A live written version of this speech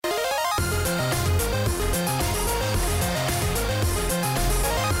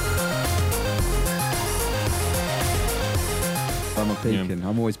I'm peaking. Yeah.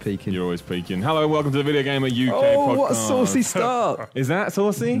 I'm always peaking. You're always peaking. Hello and welcome to the Video Gamer UK Oh, podcast. what a saucy start. Is that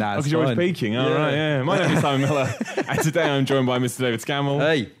saucy? Nah, it's because you're always fine. peaking. All right, yeah. My name is Simon Miller, and today I'm joined by Mr. David Scammell,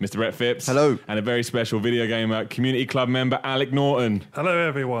 Hey. Mr. Brett Phipps, Hello, and a very special Video Gamer Community Club member, Alec Norton. Hello,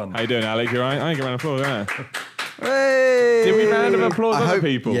 everyone. How you doing, Alec? You all right? I give a round of applause, yeah. Hey! Did we round of applause I other hope-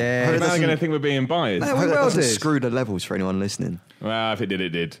 people? yeah. I hope it Now they're doesn't- going to think we're being biased. No, I we hope that well doesn't did. screw the levels for anyone listening. Well, if it did, it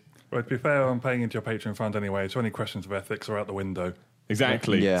did. Well, to be fair, I'm paying into your Patreon fund anyway, so any questions of ethics are out the window.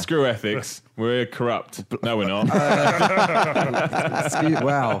 Exactly. Yeah. Screw ethics. We're corrupt. No, we're not.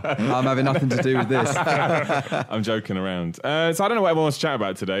 Wow, I'm having nothing to do with this. I'm joking around. So I don't know what everyone wants to chat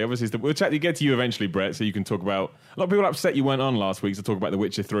about today. Obviously, we'll get to you eventually, Brett, so you can talk about... A lot of people are upset you went on last week to talk about The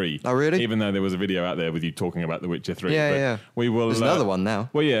Witcher 3. Oh, really? Even though there was a video out there with you talking about The Witcher 3. Yeah, But yeah. We will, There's another one now.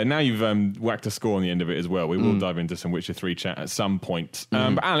 Well, yeah, now you've whacked a score on the end of it as well. We will dive into some Witcher 3 chat at some point.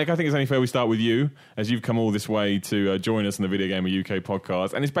 But Alec, I think it's only fair we start with you, as you've come all this way to join us on the Video Gamer UK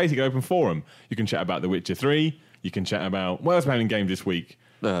podcast. And it's basically open forum. You can chat about The Witcher 3. You can chat about what else we're having games this week.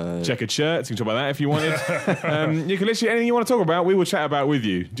 Checkered shirts. You can talk about that if you wanted. You can literally anything you want to talk about, we will chat about with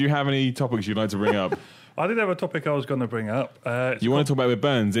you. Do you have any topics you'd like to bring up? I did have a topic I was going to bring up. You want to talk about with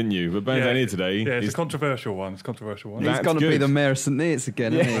Burns, didn't you? But Burns ain't here today. Yeah, it's He's- a controversial one. It's a controversial one. That- He's That's going to be good. the mayor of St. Neots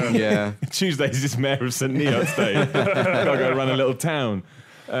again, isn't he? Yeah. Tuesday's just mayor of St. Neots Day. Gotta go run a little town.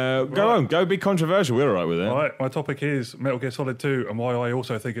 Go on, go be controversial. We're all right with it. All right, my topic is Metal Gear Solid 2 and why I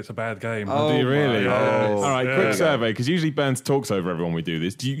also think it's a bad game. Do you really? Yeah. Oh. All right, Yeah. quick survey, because usually Burns talks over everyone we do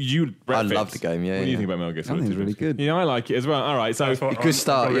this. Do you Brett I love Phipps, the game, yeah, What do you yeah. think about Metal Gear Solid? think it's 2? really good. Yeah, I like it as well. All right, so... That's what Good I'm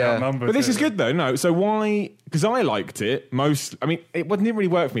start, probably yeah. outnumbered, But this is yeah. good though. No, so why? Because I liked it most. I mean, didn't really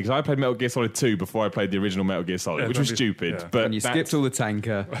work for me because I played Metal Gear Solid 2 before I played the original Metal Gear Solid, Yeah, which was maybe- stupid. yeah. But And you that's- skipped all the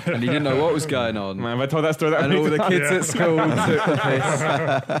tanker, and you didn't know what was going on. Man, have I told that story that And many all the times? kids at school took the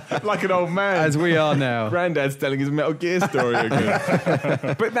piss, like an old man. as we are now. Granddad's telling his Metal Gear story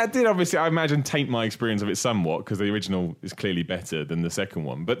again. But that did obviously, I imagine, taint my experience of it somewhat because the original is clearly better than the second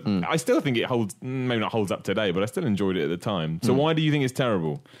one. But I still think it holds, maybe not holds up today, but I still enjoyed it at the time. So why do you think it's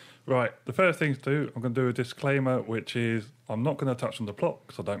terrible? Right, the first thing to do, I'm going to do a disclaimer, which is I'm not going to touch on the plot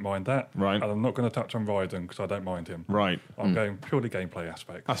because I don't mind that. Right. And I'm not going to touch on Raiden because I don't mind him. Right. I'm going purely gameplay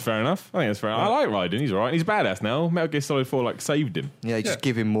aspects. That's fair enough. I think that's fair enough. I like Raiden. He's all right. He's badass now. Metal Gear Solid 4 saved him. Yeah, you just Yeah.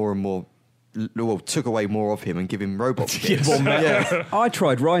 give him more and more. Well, took away more of him and give him robot bits. Yeah. I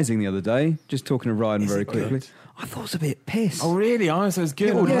tried Rising the other day, just talking to Ryan very quickly. I thought it was a bit pissed. Oh, really? Oh, so it's good.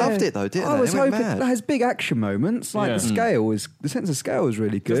 People loved it though, didn't I they? was They went hoping mad. it has big action moments. Like Yeah. the sense of scale was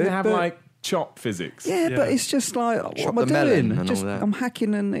really good. Doesn't it have but- chop physics? Yeah, Yeah. but it's just like, what Chop am I the melon doing? and Just all that. I'm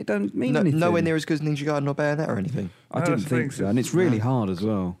hacking and it don't mean anything. Nowhere near as good as Ninja Gaiden or Bayonetta or anything. I No, didn't that's the think thing, so, and it's really hard as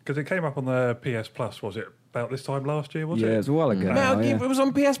well. Because it came up on the PS Plus, was it about this time last year, was Yeah, it? it was a while ago. Metal now, Gear, yeah. it was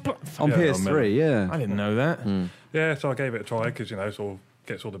on PS Plus. On Yeah, PS3, yeah. I didn't know that. Yeah, so I gave it a try because, sort of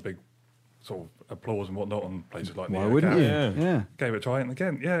gets all the big sort of applause and whatnot on places like Why Neo wouldn't Geo. you? Yeah. Yeah. Gave it a try, and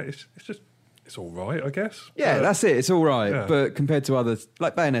again, yeah, it's all right, I guess. Yeah, But that's it. It's all right, Yeah. but compared to others,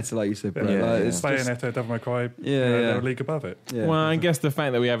 like Bayonetta, like you said, bro, Yeah, like, yeah. it's just- Bayonetta, Devil May Cry, Yeah, they're yeah. a league above it. yeah. Well, I guess the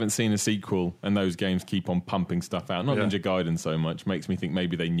fact that we haven't seen a sequel and those games keep on pumping stuff out, not Yeah. Ninja Gaiden so much, makes me think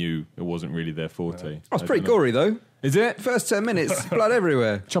maybe they knew it wasn't really their forte. Oh, it's I pretty don't know. gory though. Is it? First 10 minutes, blood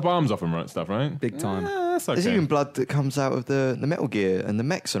everywhere, Chop arms off and right stuff, right? big time. That's okay. There's even blood that comes out of the Metal Gear and the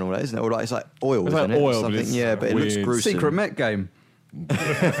mechs and all that, isn't it? Or like, it's like oil, It's like isn't it? oil, but Something. it's Yeah, but it looks weird. gruesome. Secret mech game.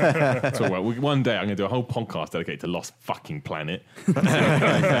 That's all right. One day I'm going to do a whole podcast dedicated to Lost Fucking Planet.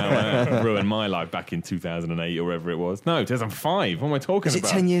 Ruined my life back in 2008 or whatever it was. No, 2005. What am I talking Is it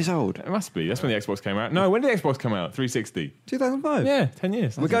about? 10 years old? It must be. That's when the Xbox came out. No, when did the Xbox come out? 360. 2005. Yeah, 10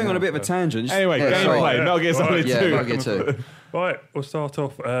 years. We're going on a bit of a tangent. Just- Anyway, Yeah, gameplay. sorry. Metal Gear Solid Yeah, 2. Metal Gear 2. Right, we'll start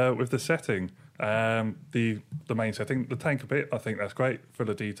off with the setting. The main setting, the tanker bit, I think that's great. Full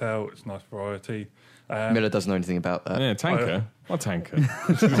of detail, it's a nice variety. Miller doesn't know anything about that. Yeah, tanker. What tanker?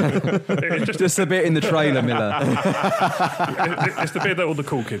 It's Just a bit in the trailer, Miller. it's the bit that all the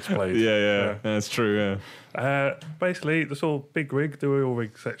cool kids played. Yeah. That's true, yeah. Basically, the sort of big rig, the oil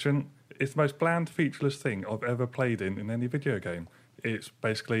rig section, is the most bland, featureless thing I've ever played in any video game. It's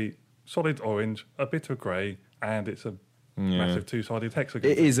basically solid orange, a bit of grey, and it's a massive two-sided hexagon.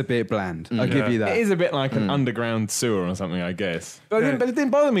 It is a bit bland. I'll give you that. It is a bit like an underground sewer or something, I guess. But it didn't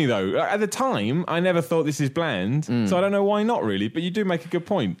bother me, though. At the time, I never thought this is bland, so I don't know why not, really. But you do make a good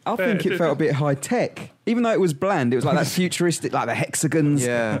point. I think it felt a bit high tech. Even though it was bland, it was like that futuristic, like the hexagons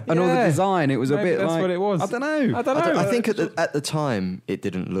Yeah. and all the Yeah. design. It was a Maybe bit that's like... what it was. I don't know. I think at the time it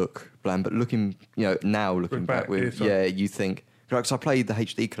didn't look bland, but looking, now looking Look back, back with, it's you think. Because I played the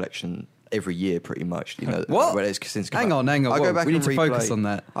HD collection every year pretty much. You know What? Well, since Hang on. I go Whoa, back we and need to focus replay- on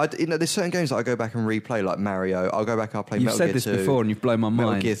that. there's certain games that I go back and replay, like Mario. I'll go back and I'll play You've Metal said Gear this 2, before and you've blown my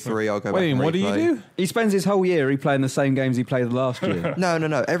Metal mind. Gear 3. I'll go back. Wait, and what do you replay. do? He spends his whole year replaying the same games he played last year. No.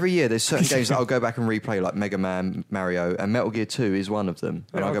 Every year there's certain games that I'll go back and replay, like Mega Man, Mario, and Metal Gear 2 is one of them.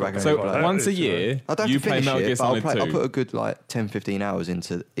 And Yeah, I'll go I've back and got So Like replay. that. once a It's, year, I don't you have to play finish Metal Gear it, but Solid 2. I'll put a good like 10-15 hours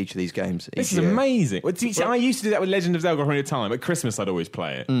into each of these games. This each is year. amazing. Well, see, I used to do that with Legend of Zelda Ocarina of Time. At Christmas, I'd always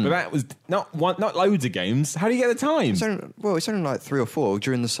play it, but that was not loads of games. How do you get the time? It's only like 3 or 4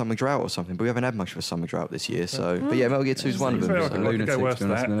 during the summer drought or something, but we haven't had much of a summer drought this year. So, but yeah, Metal Gear 2 is one of To them. be fair, I so- could Lunatic, go worse than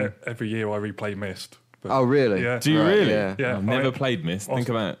to be honest, that. Every year I replay Myst. But, Oh, really? Yeah. Do you Right, really? yeah. Yeah, I've never played Myst. Think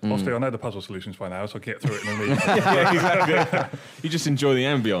of that. Obviously, I know the puzzle solutions by now, so I get through it in a minute. Yeah, exactly. You just enjoy the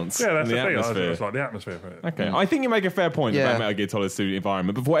ambience Yeah, that's and the the thing. atmosphere. It's like the atmosphere for it. Okay, I think you make a fair point Yeah. about Metal Gear Solid Studio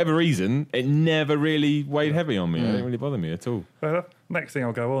environment, but for whatever reason, it never really weighed heavy on me. It didn't really bother me at all. Fair enough. Next thing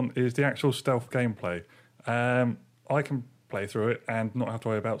I'll go on is the actual stealth gameplay. I can play through it and not have to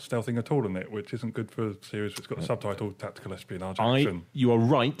worry about stealthing at all in it, which isn't good for a series that's got the subtitle Tactical Espionage Action. You are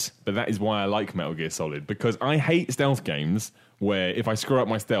right, but that is why I like Metal Gear Solid, because I hate stealth games where if I screw up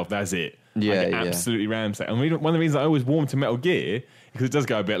my stealth, that's it. Yeah, I get yeah. absolutely ramsacked. And one of the reasons I always warm to Metal Gear because it does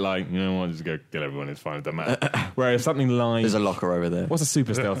go a bit like, you know what, just go kill everyone, it's fine, it doesn't matter. Whereas something like... There's a locker over there. What's a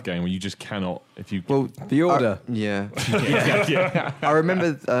super stealth game where you just cannot... if you Well, The Order. yeah. yeah. I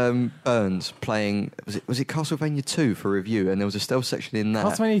remember Burns playing. Was it Castlevania 2 for review? And there was a stealth section in that.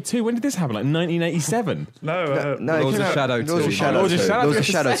 Castlevania 2, when did this happen? Like 1987? No, No, it Lords came of out- Shadow Lords 2. of Shadow Lords of 2. Shadow Lords of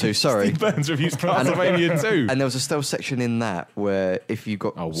 2. Shadow 2, sorry. Steve Burns reviews Castlevania 2. And there was a stealth section in that where if you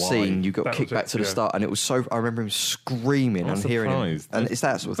got Oh, why? seen, you got That kicked was back it, to the yeah. start, and it was so. I remember him screaming I'm and hearing him, surprised. and it's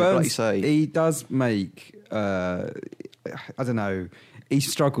that sort of thing. Like you Burns, say, he does make, I don't know, he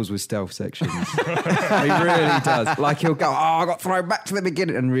struggles with stealth sections. He really does. Like he'll go, I got thrown back to the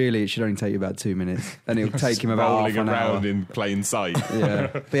beginning. And really, it should only take you about 2 minutes. And it'll take him about rolling half an hour. around in plain sight. Yeah.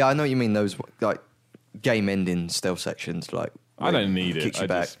 but yeah, I know what you mean. Those like game-ending stealth sections, like I don't need it. kicks you I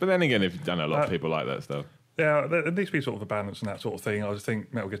back. just, but then again, I know a lot of people like that stuff. Yeah, there needs to be sort of a balance and that sort of thing. I just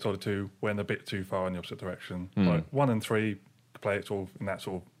think Metal Gear Solid 2 went a bit too far in the opposite direction. Like 1 and 3, play it sort of in that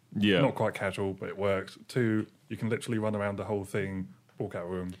sort of Yeah. not quite casual, but it works. 2, you can literally run around the whole thing, walk out of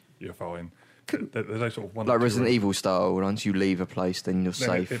a room, you're fine. There's no sort of one like or two Resident rooms. Evil style. Once you leave a place, then you're Then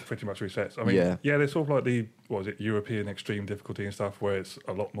safe. it pretty much resets. I mean, Yeah. yeah, there's sort of like the European extreme difficulty and stuff where it's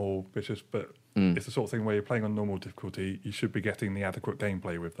a lot more vicious, but it's the sort of thing where you're playing on normal difficulty, you should be getting the adequate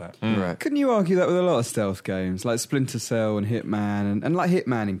gameplay with that. Right. Couldn't you argue that with a lot of stealth games, like Splinter Cell and Hitman, and like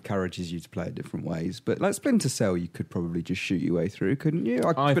Hitman encourages you to play it different ways, but like Splinter Cell, you could probably just shoot your way through, couldn't you? It's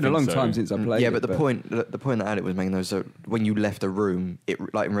I been a think long so. time since I played Yeah, it. but the point that Alec was making, though, is that when you left a room, it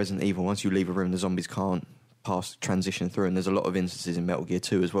like in Resident Evil, once you leave a room, the zombies can't transition through, and there's a lot of instances in Metal Gear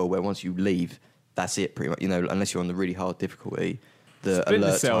 2 as well where once you leave, that's it pretty much. You know, unless you're on the really hard difficulty, the Splinter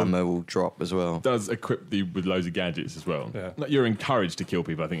alert Cell timer will drop as well. Does equip you with loads of gadgets as well. Yeah. Like, you're encouraged to kill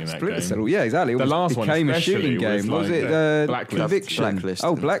people, I think, in that Splinter game. Cell, yeah, exactly. It The last one became a especially shooting was game. Was like- it Blacklist. Conviction? Blacklist.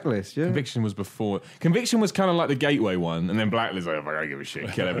 Oh, Blacklist, yeah. Conviction was before. Conviction was kind of like the gateway one, and then Blacklist, like, I don't give a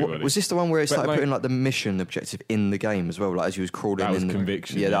shit, kill everybody. Was this the one where it But, started like- putting like the mission objective in the game as well, like as you was crawling That was in?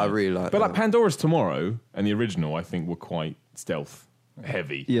 Conviction. Yeah, I really like. But like that. Pandora's Tomorrow and the original, I think, were quite stealth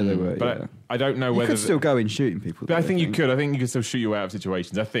heavy. Yeah, they were. But yeah. I don't know You whether could still go in shooting people. But I though, think you could. I think you could still shoot you out of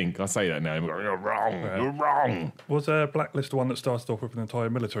situations. I say that now. You're wrong. You're wrong. Was Blacklist the one that started off with an entire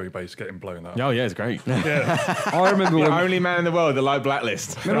military base getting blown up? Oh yeah, it's great. I remember You're when, the only man in the world that liked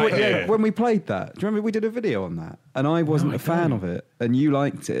Blacklist. remember Right here. when we played that. Do you remember we did a video on that? And I wasn't a fan of it, and you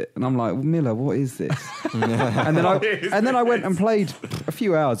liked it, and I'm like, well, Miller, what is this? and then I went and played a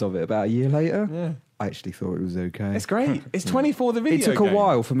few hours of it about a year later. Yeah. I actually thought it was okay. It's great. It's 24 the video. It took a game.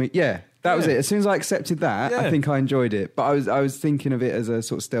 while for me. Yeah, that was Yeah. it. As soon as I accepted that, Yeah. I think I enjoyed it. But I was thinking of it as a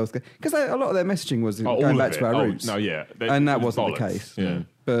sort of stealth game because a lot of their messaging was Oh, all going of back it. to our Oh, roots. no, yeah. And that It was wasn't the bollocks. case. Yeah.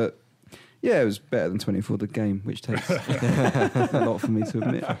 But yeah, it was better than 24 the game, which takes a lot for me to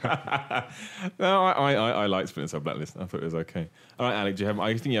admit. No, I liked Splinter Cell Blacklist. I thought it was okay. All right, Alec, do you have?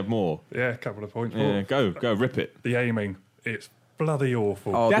 I think you have more. Yeah, a couple of points. Yeah, go, rip it. The aiming, it's bloody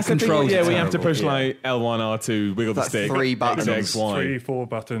awful. Oh, That's the the thing. controls Yeah, are we have to terrible. push like L1, R2, wiggle the That's stick, 3 buttons. X, Y. 3, 4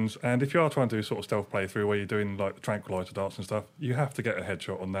 buttons, and if you are trying to do sort of stealth playthrough where you're doing like the tranquilizer darts and stuff, you have to get a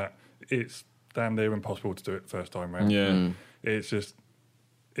headshot on that. It's damn near impossible to do it the first time round. Yeah. It's just,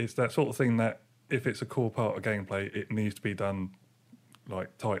 it's that sort of thing that if it's a core part of gameplay, it needs to be done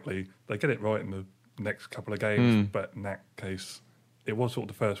like tightly. They get it right in the next couple of games, but in that case, it was sort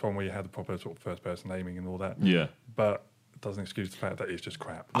of the first one where you had the proper sort of first person aiming and all that. Yeah. But doesn't excuse the fact that it's just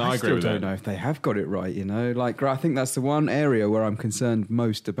crap. No, I agree still with don't that. know if they have got it right, you know. Like, I think that's the one area where I'm concerned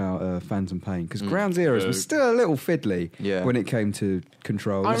most about Phantom Pain, because Ground Zeroes was still a little fiddly Yeah. when it came to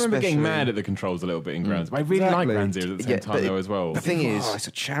controls. I remember getting especially- mad at the controls a little bit in Grounds, but I really Exactly. like Ground Zeroes at the same Yeah, time but though as well. The thing is, Oh, it's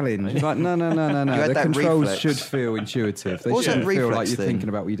a challenge. Like, no. You had The that controls reflex. should feel intuitive. They What was that shouldn't feel reflex like you're thing? thinking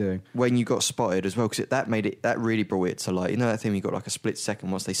about what you're doing. when you got spotted as well, because that really brought it to light. You know that thing, you got like a split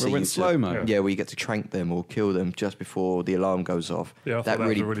second once they see Where it you. went slow-mo? Yeah, where you get to trank them or kill them just before the alarm goes off. Yeah, I thought that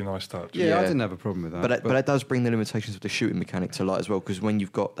was a really nice touch. Yeah, I Yeah. didn't have a problem with that. But that does bring the limitations of the shooting mechanic to light as well, because when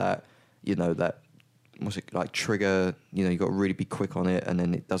you've got that, you know, that what's it like trigger, you know, you've got to really be quick on it, and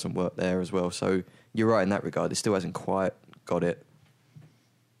then it doesn't work there as well. So you're right in that regard. It still hasn't quite got it.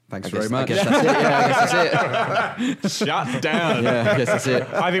 Thanks I very guess, much. I guess that's it. Yeah, I guess that's it. Shut down. Yeah, I guess that's it.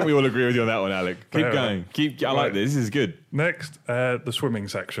 I think we all agree with you on that one, Alec. Keep Fair going. I like Right. this. This is good. Next, the swimming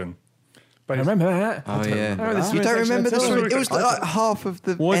section. I remember that. Oh yeah. remember the You swimming don't section remember at the all. swimming? It was like half of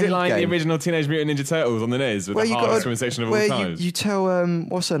the. Was it end like game. the original Teenage Mutant Ninja Turtles on the NES with Where the you hardest got swimming section of all where time? you tell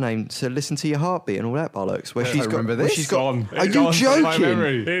what's her name to listen to your heartbeat and all that bollocks. Where I she's don't got, remember where this. she's got. Gone. Are It's you gone from my joking?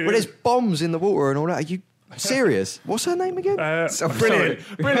 memory. Where there's bombs in the water and all that. Are you serious? What's her name again?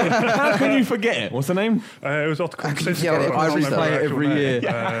 Brilliant. Brilliant. How can you forget it? What's the name? It was Otacon Sister. Yeah, but I can't remember replay her it actual every name.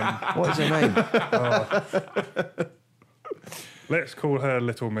 year. What is her name? Let's call her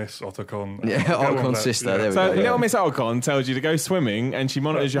Little Miss Otacon. Yeah, Go on Otacon's that. sister, Yeah. there we So go. Little Miss Otacon tells you to go swimming and she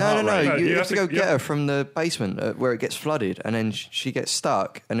monitors your No, heart no, rate. no. You You have have to to- go get her from the basement where it gets flooded, and then she gets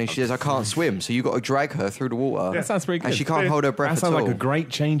stuck, and then she says, "I can't swim," so you got to drag her through the water. That sounds pretty good. And she can't hold her breath That sounds at like all. a great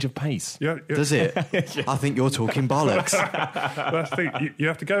change of pace. Yeah, Does it? I think you're talking bollocks. That's the thing. You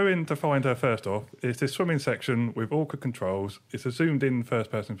have to go in to find her first off. It's this swimming section with awkward controls. It's a zoomed-in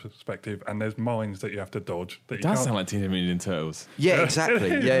first-person perspective, and there's mines that you have to dodge. That you It does can't- sound like Teenage Mutant Ninja Turtles. Yeah, exactly.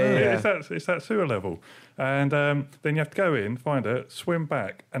 Yeah. It's that sewer level. And then you have to go in, find her, swim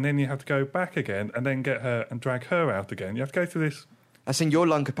back, and then you have to go back again, and then get her and drag her out again. You have to go through this. I think your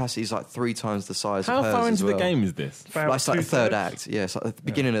lung capacity is like 3 times the size How of hers far as into the well. game is this? about Like, it's like the third two-thirds. act. Yeah, it's like the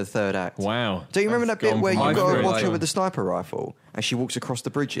beginning of the third act. Wow. Do you remember that That's bit gone where from you my got to memory. watch her with the sniper rifle and she walks across the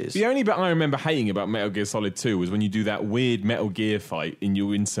bridges? The only bit I remember hating about Metal Gear Solid 2 was when you do that weird Metal Gear fight and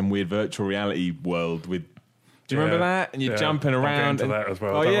you're in some weird virtual reality world with. Do you remember Yeah. that? And you're Yeah. jumping I'll get around. into and- that as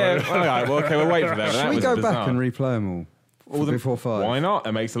well, Oh don't yeah. worry. All right. Well, okay. We'll wait for that. But that Should we was go bizarre. back and replay them all? Before 5? Why not?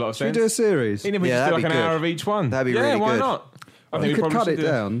 That makes a lot of Should we sense. do a series? Even if we Yeah, just do that'd like be an hour good. of each one. That'd be yeah, really why good. not? I You think we could probably cut should it do-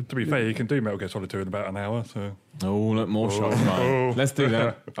 down. To be fair, you can do Metal Gear Solid 2 in about an hour. So Oh, look, more shots, mate. Let's do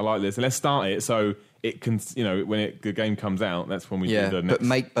that. I like this. And let's start it so it can, you know, when the game comes out, that's when we Yeah, do the but next.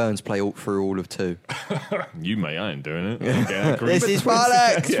 make Burns play through all of 2. You, mate, I ain't doing it. Okay, I agree. This is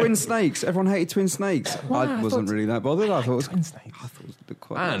bollocks! Twin Snakes. Everyone hated Twin Snakes. I wasn't really that bothered. I thought it was. Twin Snakes. I thought it was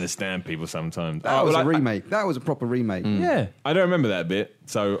quite I nice. understand people sometimes. That was a remake. That was a proper remake. Yeah, I don't remember that bit,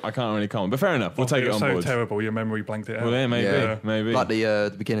 so I can't really comment. But fair enough, we'll take it was on so board. terrible, your memory blanked it out. Well, yeah, maybe, Yeah. maybe. Like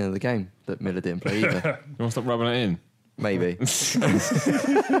the beginning of the game that Miller didn't play either. You want to stop rubbing it in? Maybe.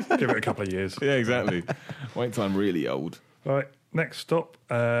 Give it a couple of years. Yeah, exactly. Wait till I'm really old. Right, next stop,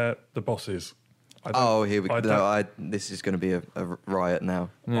 the bosses. I don't- Oh, here we go. I No, don't- this is going to be a riot now.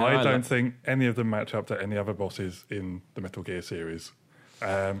 Yeah, I don't like- think any of them match up to any other bosses in the Metal Gear series.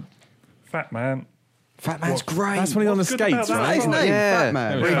 Fat Man. Fat Man's great. That's when he's on the What's good about skates, that? right? His name, Yeah. Fat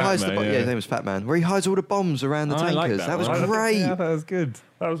Man. Yeah. Where he Fat hides Man, the yeah. his name was Fat Man. Where he hides all the bombs around the I tankers. like that was one. great. Yeah, that was good.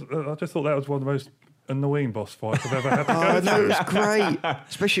 That was. I just thought that was one of the most annoying boss fights I've ever had to Oh go no, it through. was great.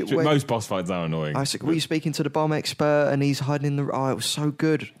 Especially when Most boss fights are annoying. I was like, were you speaking to the bomb expert and he's hiding in the. Oh, it was so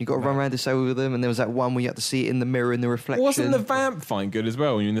good. You got to run around the cell with him, and there was that one where you had to see it in the mirror in the reflection. Wasn't the vamp fight good as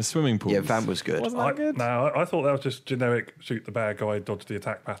well when you're in the swimming pool? Yeah, vamp was good. Wasn't that good? No, I thought that was just generic shoot the bad guy, dodge the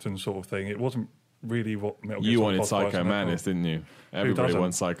attack pattern sort of thing. It wasn't really what Metal Gear You Solid wanted boss fights Psycho are meant Madness, for. didn't you? Everybody doesn't?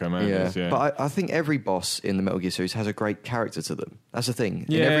 wants Psycho Madness, yeah. But I think every boss in the Metal Gear series has a great character to them. That's the thing.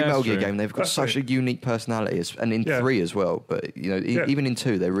 Yeah, in every that's Metal Gear true. game, they've got That's such it. a unique personality, and in Yeah. 3 as well. But you know, Yeah. even in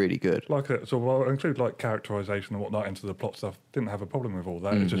 2, they're really good. Like so, I'll include like characterization and whatnot into the plot stuff. Didn't have a problem with all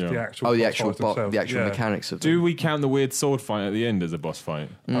that. It's just yeah. the actual. Oh, the boss actual fights themselves. the actual Yeah. mechanics of them. Do we count the weird sword fight at the end as a boss fight?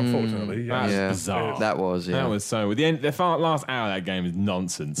 Unfortunately, yeah. That's Yeah. bizarre. That was, yeah. That was so. The end, last hour of that game is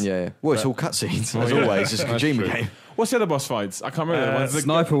nonsense. Yeah. Well, it's all cutscenes, as yeah. always. It's a That's Kojima true. game. What's the other boss fights? I can't remember the ones.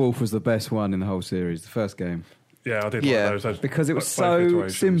 Sniper Wolf was the best one in the whole series, the first game, Yeah, I did Yeah. like those because it was both so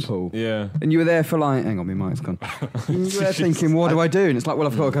iterations. simple. Yeah. And you were there for like, hang on, my mic's gone. You were there thinking, what do I do? And it's like, well,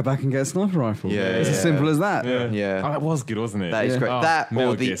 I've got to go back and get a sniper rifle. Yeah, It's as yeah. simple as that. Yeah. Oh, that was good, wasn't it? That is Yeah. great. Oh, That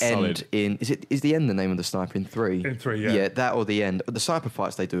Metal or the Gear end Solid. in is the end the name of the sniper in 3? In 3, yeah. Yeah, that or the end. The sniper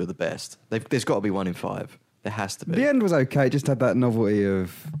fights they do are the best. There's got to be one in 5. There has to be. The end was okay. It just had that novelty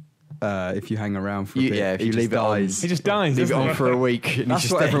of if you hang around for a bit. Yeah, if he you just leave it on. dies. He just dies. Leave it doesn't on he? for a week. And That's he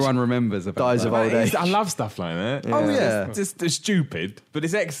just what everyone remembers about dies that. of old age. I love stuff like that. Oh, yeah. It's just it's stupid, but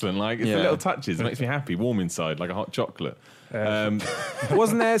it's excellent. Like it's the Yeah. little touches. It makes me happy, warm inside, like a hot chocolate.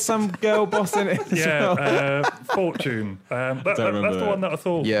 Wasn't there some girl boss in it? As well? Fortune. remember That's the that. one that I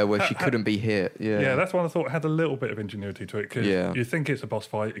thought. Yeah, where she couldn't be hit. Yeah, that's one I thought had a little bit of ingenuity to it because Yeah. you think it's a boss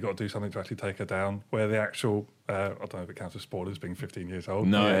fight, you've got to do something to actually take her down. Where the actual, I don't know if it counts as spoilers, being 15 years old.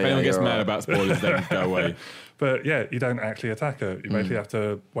 No, Yeah, if yeah, anyone gets you're mad right. about spoilers, then go away. But yeah, you don't actually attack her. You basically have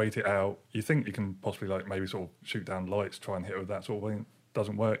to wait it out. You think you can possibly like maybe sort of shoot down lights, try and hit her with that sort of thing.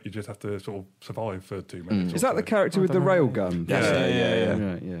 Doesn't work. You just have to sort of survive for 2 minutes. Is or that the so. character with the rail gun? Yeah.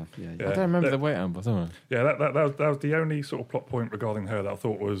 Yeah. Yeah. I don't remember the weight on, but I don't know. Yeah, that was the only sort of plot point regarding her that I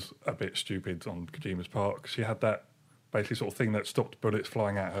thought was a bit stupid on Kojima's part. 'Cause she had that basically sort of thing that stopped bullets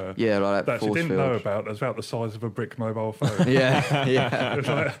flying at her. Yeah, like that That she force didn't field. know about. That was about the size of a brick mobile phone. Yeah, yeah. It's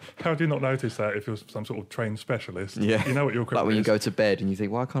like, how do you not notice that if you're some sort of trained specialist? Yeah. You know what your equipment Like when you is. go to bed and you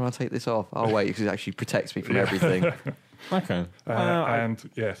think, why can't I take this off? Oh, wait, because it actually protects me from everything. Okay. And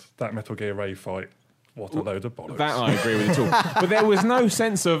yes, that Metal Gear Ray fight. What a load of bollocks. That I agree with you all. But there was no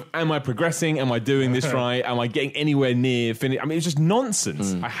sense of, am I progressing? Am I doing this right? Am I getting anywhere near finish? I mean, it was just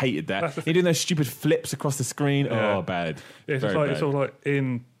nonsense. I hated that. You're doing those stupid flips across the screen. Yeah. Oh, bad. It's Very like bad. it's all like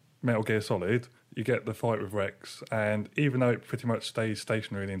in Metal Gear Solid, you get the fight with Rex, and even though it pretty much stays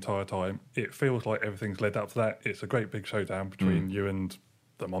stationary the entire time, it feels like everything's led up to that. It's a great big showdown between you and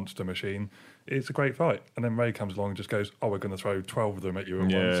the monster machine. It's a great fight, and then Ray comes along and just goes, "Oh, we're going to throw 12 of them at you at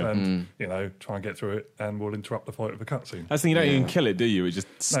Yeah. once, and you know, try and get through it, and we'll interrupt the fight with a cutscene." That's the thing, you don't even kill it, do you? It just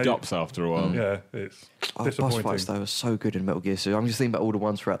No, stops after a while. Yeah, it's Oh, boss disappointing. fights though are so good in Metal Gear. So I'm just thinking about all the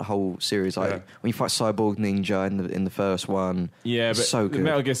ones throughout the whole series. Like Yeah. when you fight Cyborg Ninja in the first one. Yeah, but so good.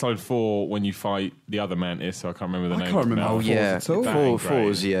 Metal Gear Solid 4, when you fight the other Mantis, so I can't remember the I name. can't remember now. Oh Fours yeah, at all. That ain't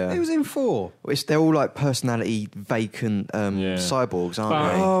fours. great. Yeah, It was in 4. they're all like personality vacant Yeah. cyborgs, aren't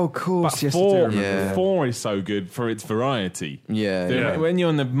But- they? Oh, of course. But Yes, I do 4, remember Yeah. that. 4 is so good for its variety. Yeah, The- yeah. When you're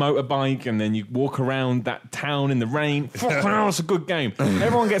on the motorbike and then you walk around that town in the rain, fucking hell, it's a good game.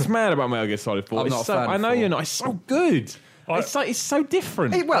 Everyone gets mad about Metal Gear Solid 4. I'm It's not a so, fan I of know 4. you're not. It's so good. It's so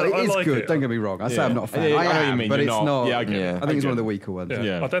different. Well, it I is like good. it. Don't get me wrong. I say Yeah. I'm not a fan. Yeah, I I know what you am, mean, but you're it's not. not. Yeah, I get it. I I think it's get one of the it. weaker ones. Yeah.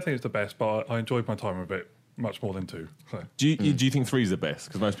 Yeah. I don't think it's the best, but I enjoyed my time with it much more than 2. So. Do you think 3 is the best?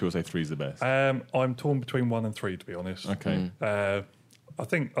 Because most people say 3 is the best. I'm torn between 1 and 3, to be honest. Okay. I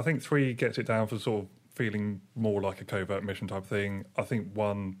think 3 gets it down for sort of feeling more like a covert mission type thing. I think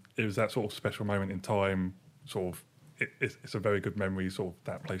 1, it was that sort of special moment in time. Sort of, it's a very good memory. Sort of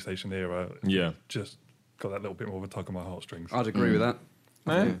that PlayStation era. Yeah. Just got that little bit more of a tug on my heartstrings. I'd agree with that.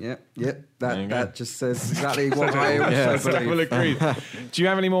 Eh? Yeah. There you go. That just says exactly what I also We'll believe. agree. Do you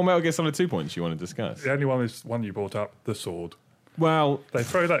have any more Metal Gear Solid 2 points you want to discuss? The only one is one you brought up, the sword. Well, They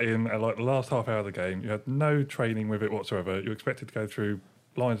throw that in at like the last half hour of the game. You had no training with it whatsoever. You expected to go through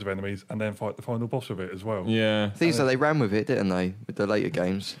lines of enemies and then fight the final boss with it as well. yeah. Things that they ran with it, didn't they? With the later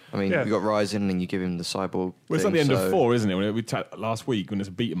games. I mean, Yeah. you got Ryzen and you give him the cyborg. Well, it's at thing, the end so- of 4, isn't it? When we last week when it's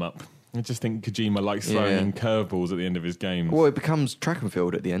a beat 'em up. I just think Kojima likes throwing Yeah. in curveballs at the end of his games. Well, it becomes track and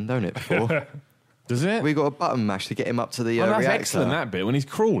field at the end, don't it? Before Does it? we got a button mash to get him up to the Oh, that's reactor. excellent, that bit when he's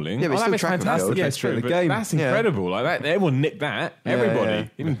crawling. Yeah, but it's that still bit's track and fantastic. field. Yeah, Best it's true. bit of the but game. That's Yeah. incredible. Like that, everyone nicked that. Yeah, Everybody, yeah.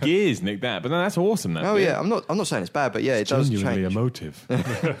 even Gears nicked that. But then that's awesome. That Oh bit. yeah, I'm not saying it's bad, but yeah, it does Genuinely change. emotive.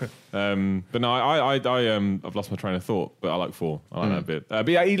 But no, I've lost my train of thought. But I like 4. I like that bit. But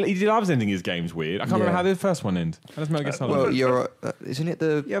yeah, he loves ending his games weird. I can't remember Yeah. how the first one ended. How does Metal Gear Solid? Well, you're isn't it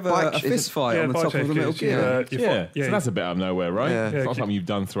the You have bike- a isn't- fist fight on the bike top of the Metal chase, you, Gear. you yeah, fight- so that's a bit out of nowhere, right? Yeah. It's Yeah, not something you've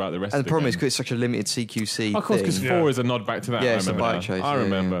done throughout the rest And of the the problem is game. because it's such a limited CQC. Of course, because thing. 4 is a nod back to that. Yeah, I it's a remember bike now. chase, I yeah,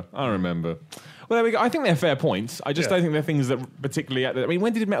 remember. I remember. Well, there we go. I think they're fair points. I just Yeah. don't think they're things that particularly. I mean,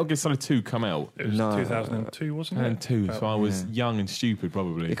 when did Metal Gear Solid 2 come out? It was No. 2002, wasn't it? And 2, so I was young and stupid,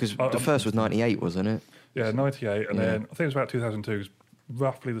 probably. Because Oh, the first was 98, wasn't it? Yeah, 98, and Yeah. then I think it was about 2002. It was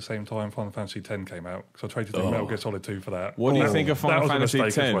roughly the same time Final Fantasy X came out. So I traded in Metal Gear Solid 2 for that. What do you That- think of that Final was a Fantasy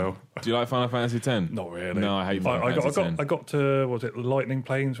mistake as X? well. Do you like Final Fantasy X? Not really. No, I hate Final I Fantasy X. got to, was it the lightning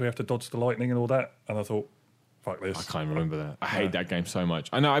planes where you have to dodge the lightning and all that? And I thought, fuck this. I can't even remember that. I hate that game so much.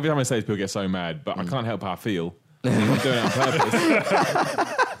 I know every time I say this, people get so mad, but I can't help how I feel. I'm not doing it on purpose.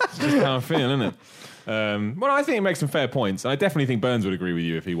 It's just how I feel, isn't it? Well, I think it makes some fair points. I definitely think Burns would agree with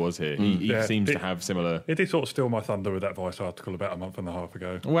you if he was here. He Yeah, seems to it- have similar. It did sort of steal my thunder with that Vice article about a month and a half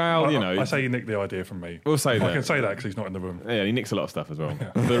ago. Well, I, you know, I say he nicked the idea from me. We'll say I that. can say that because he's not in the room. Yeah, he nicks a lot of stuff as well.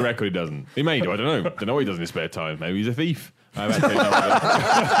 For the record, he doesn't. He may do. I don't know. Don't know what he does in his spare time. Maybe he's a thief. I've actually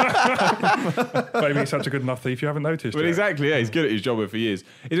not. Maybe he's such a good enough thief you haven't noticed. But yet. exactly, yeah, he's good at his job for years. Is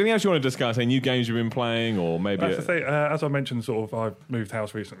there anything else you want to discuss? Any new games you've been playing, or maybe? That's the thing. As I mentioned, sort of, I've moved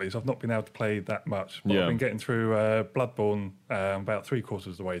house recently, so I've not been able to play that much. But Yeah. I've been getting through Bloodborne, about 3/4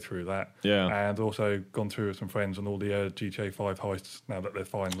 of the way through that. Yeah. And also gone through with some friends on all the GTA 5 heists now that they're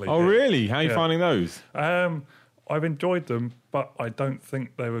finally. Oh, hit. really? How are you Yeah. finding those? I've enjoyed them, but I don't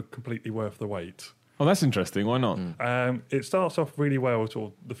think they were completely worth the wait. Oh, that's interesting. Why not? It starts off really well.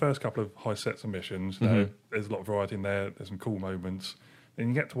 Sort of the first couple of high sets of missions, you know, there's a lot of variety in there. There's some cool moments. Then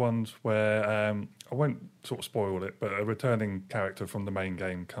you get to ones where I won't sort of spoil it, but a returning character from the main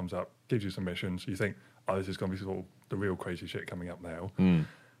game comes up, gives you some missions. You think, oh, this is going to be sort of the real crazy shit coming up now, and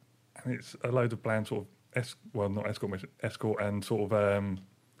it's a load of bland sort of not escort and sort of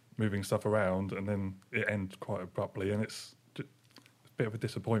moving stuff around, and then it ends quite abruptly, and it's just a bit of a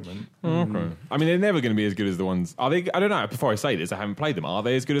disappointment. Okay. I mean, they're never going to be as good as the ones. Are they? I don't know. Before I say this, I haven't played them. Are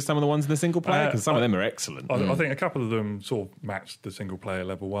they as good as some of the ones in the single player? Because some of them are excellent. I think a couple of them sort of match the single player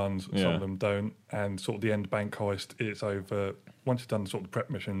level ones. Some Yeah. of them don't. And sort of the end bank heist, it's over. Once you've done sort of the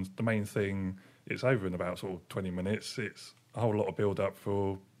prep missions, the main thing, it's over in about sort of 20 minutes. It's a whole lot of build up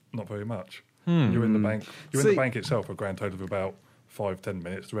for not very much. You're in the bank. You're in See- the bank itself for a grand total of about 5-10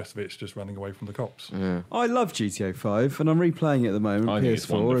 minutes. The rest of it's just running away from the cops. I love GTA 5, and I'm replaying it at the moment, I think it's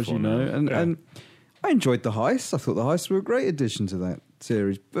PS4, as you know. wonderful And, now. and I enjoyed the heists. I thought the heists were a great addition to that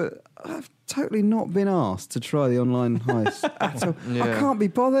series, but I've totally not been asked to try the online heists at all. I Yeah. can't be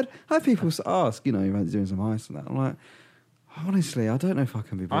bothered. I have people ask, you know, you're doing some heists and that. I'm like, honestly, I don't know if I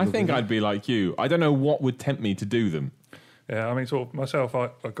can be bothered. I think with I'd be like you. I don't know what would tempt me to do them. Yeah, I mean, sort of myself, I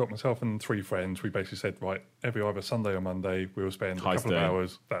got myself and 3 friends. We basically said, right, every either Sunday or Monday, we will spend a Heist couple day. of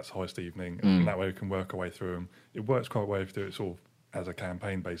hours. That's heist evening. And that way we can work our way through them. It works quite well if you do it sort of as a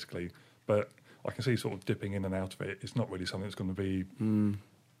campaign, basically. But I can see sort of dipping in and out of it. It's not really something that's going to be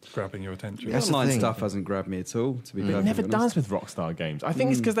grabbing your attention. The That's the online thing. stuff hasn't grabbed me at all, to be It perfectly never honest. does with Rockstar games. I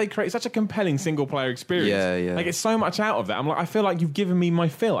think it's because they create such a compelling single player experience. Yeah, yeah. Like, it's so much out of that. I'm like, I feel like you've given me my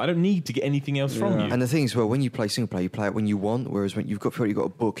fill. I don't need to get anything else from Yeah. you. And the thing is, well, when you play single player, you play it when you want. Whereas when you've got to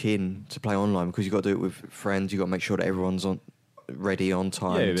book in to play online because you've got to do it with friends. You've got to make sure that everyone's ready on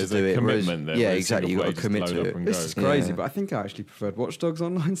time Yeah, to there's do a it. commitment there, Yeah, whereas exactly. single You've got to player commit just to load it. up and This go. is crazy, Yeah. but I think I actually preferred Watch Dogs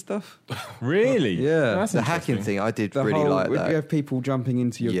online stuff. Really? Yeah. That's The hacking interesting. thing, I did The really whole, like that. You have people jumping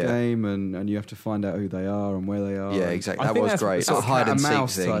into your Yeah. game and you have to find out who they are and where they are. Yeah, and- exactly. I That think was that's great. sort That of hide cat and and seek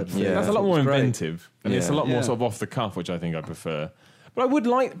mouse thing. type thing. Yeah. That's a That lot more was great. inventive, and it's a Yeah. lot more Yeah. sort of off the cuff, which I think I prefer. But I would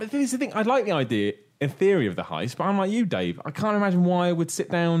like. But here's the thing: I like the idea, in theory, of the heist. But I'm like you, Dave. I can't imagine why I would sit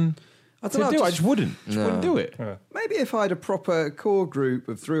down I to don't know, do it. I just- just wouldn't. Just No. wouldn't do it. Yeah. Maybe if I had a proper core group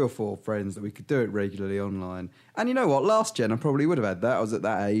of 3 or 4 friends that we could do it regularly online. And you know what? Last gen, I probably would have had that. I was at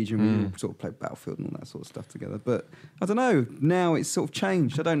that age and we sort of played Battlefield and all that sort of stuff together. But I don't know. Now it's sort of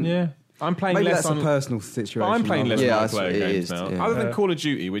changed. I don't. Yeah, I'm playing Maybe less that's on. a personal situation. But I'm playing less rather Yeah, that's multiplayer what it games is, now. yeah. Other than Yeah. Call of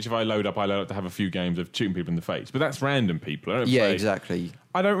Duty, which if I load up to have a few games of shooting people in the face. But that's random people. I don't Yeah, play- exactly.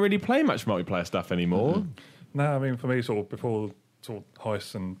 I don't really play much multiplayer stuff anymore. No, I mean, for me, sort of before sort of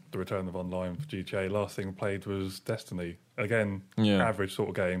heists and the return of online for GTA, last thing I played was Destiny. Again, Yeah. average sort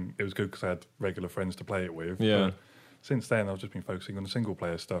of game. It was good because I had regular friends to play it with. Yeah. But since then, I've just been focusing on the single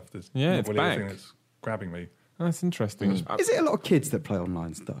player stuff. There's Yeah, not it's really back. anything that's grabbing me. That's interesting. Is it a lot of kids that play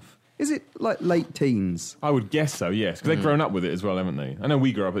online stuff? Is it like late teens? I would guess so. Yes, because they've grown up with it as well, haven't they? I know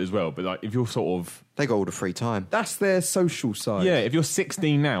we grew up with it as well. But like, if you're sort of They got all the free time. That's their social side. yeah, if you're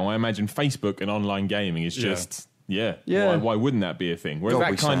 16 now, I imagine Facebook and online gaming is Yeah. just. Yeah. Yeah. Why wouldn't that be a thing? Whereas God,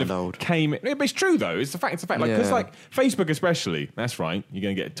 that we kind sound of old. came. Yeah, but it's true though. It's a fact. It's a fact. Like because Yeah. like Facebook especially. That's right. You're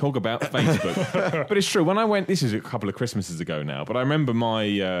going to get talk about Facebook. But it's true. When I went, this is a couple of Christmases ago now. But I remember my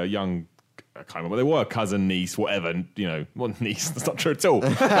young. I can't remember. They were cousin, niece, whatever. You know, well, niece. That's not true at all.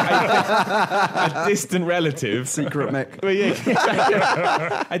 a distant relative. Secret mech. Well,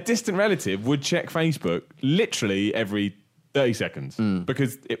 yeah, a distant relative would check Facebook literally every 30 seconds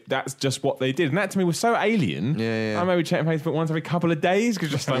because that's just what they did. And that to me was so alien. Yeah, yeah. I maybe check Facebook once every couple of days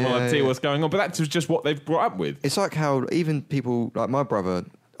because just like, well, I'd see Yeah. what's going on. But that was just what they've brought up with. It's like how even people like my brother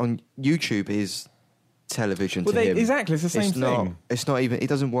on YouTube is television Well, to him. exactly. It's the same It's not. thing. It's not even. He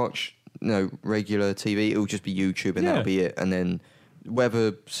doesn't watch regular TV. It'll just be YouTube, and Yeah. that'll be it. And then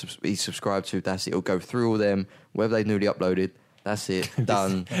whether he's subscribed to, that's it. It'll go through all them. Whether they've newly uploaded, that's it.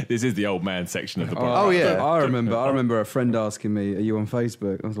 Done. This is the old man section of the podcast. Oh, yeah. I remember a friend asking me, "Are you on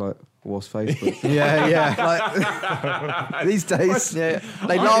Facebook?" I was like, was Facebook. Like, these days. Yeah,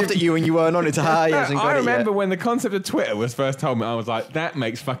 they laughed at you when you weren't on it. I remember when the concept of Twitter was first told me, I was like, that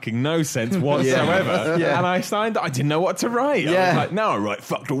makes fucking no sense whatsoever. And I signed, I didn't know what to write. I was like, now I write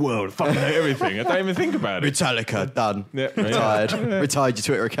fuck the world, fuck everything. I don't even think about it. Metallica, done. Retired. Retired your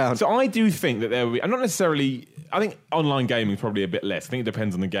Twitter account. So I do think that there will be, I'm not necessarily, I think online gaming is probably a bit less. I think it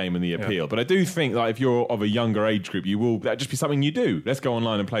depends on the game and the appeal. But I do think that if you're of a younger age group, that'd just be something you do. Let's go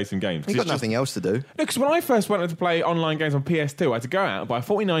online and play some games. You've got nothing else to do. No, because when I first went to play online games on PS2, I had to go out and buy a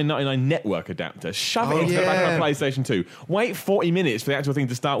 $49.99 network adapter, shove it into the back of my PlayStation 2, wait 40 minutes for the actual thing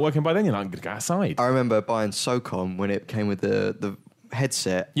to start working. By then, you're like, I'm going to go outside. I remember buying SOCOM when it came with the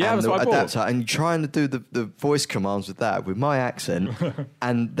headset Yeah, and that's the what I bought. adapter, and trying to do the voice commands with that, with my accent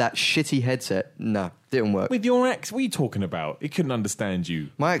and that shitty headset. No, didn't work. With your ex, what are you talking about? It couldn't understand you.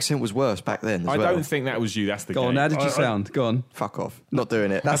 My accent was worse back then as I well. don't think that was you. That's the Go game. on, how did you sound? Go on. Fuck off. Not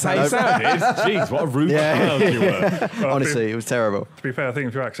doing it. That's how you sounded. Jeez, what a rude child you were. Honestly, it was terrible. To be fair, I think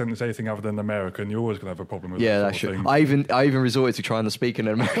if your accent is anything other than American, you're always going to have a problem with Yeah, that that's sort true. of thing. I even resorted to trying to speak an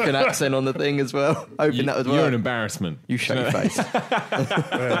American accent on the thing as well, hoping that would work. You're an embarrassment. You shut your face.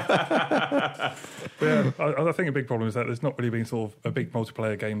 Yeah, I think a big problem is that there's not really been sort of a big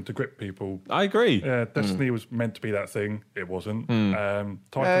multiplayer game to grip people. I agree. Yeah, Destiny was meant to be that thing. It wasn't. it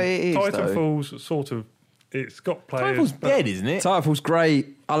is, Titanfall's sort of. It's got players. Titanfall's but dead, isn't it? Titanfall's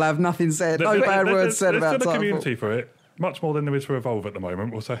great. I'll have nothing said. No bad words said about There's still a Titanfall. community for it. Much more than there is for Evolve at the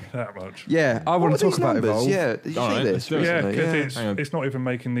moment. We'll say that much. Yeah, I want What to are talk these about numbers? Evolve. Yeah, did you All see right, this? let's do it. Yeah, recently? because Hang on. it's not even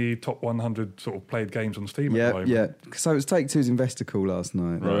making the top 100 sort of played games on Steam at the Yeah, moment. yeah. So it was Take-Two's investor call last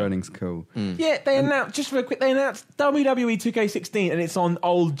night. Their Right. earnings call. Yeah, they announced, just for a quick, they announced WWE 2K16 and it's on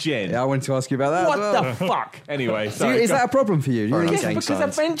old gen. Yeah, I wanted to ask you about that. What as well. the fuck? Anyway, So sorry. is that a problem for you? Do you Fair think enough. Yes, Gang because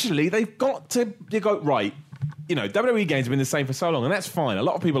signs. eventually they've got to go, right, you know, WWE games have been the same for so long, and that's fine. A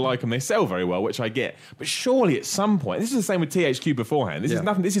lot of people like them. They sell very well, which I get. But surely at some point, this is the same with THQ beforehand. This is Yeah.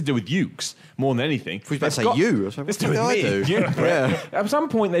 nothing. This is to do with Ukes more than anything. I was about to say They've you. I was like, It's what to do with did I me. do? Yeah. Yeah. At some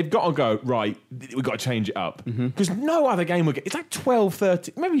point, they've got to go, right, we've got to change it up. Because no other game will get... It's like 12,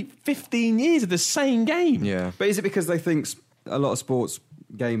 13, maybe 15 years of the same game. Yeah. But is it because they think a lot of sports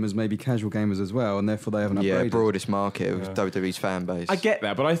gamers may be casual gamers as well, and therefore they haven't upgraded? Yeah, broadest market of WWE's fan base. I get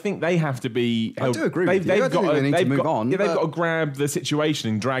that, but I think they have to be. I do agree with you. I do think they need to move on, Yeah, they've but- got to grab the situation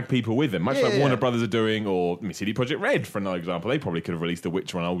and drag people with them, much Yeah, like yeah. Warner Brothers are doing, or CD Projekt Red, for another example. They probably could have released The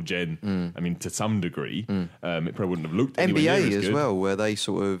Witcher on old gen. I mean, to some degree, it probably wouldn't have looked anywhere near NBA as as good. well, where they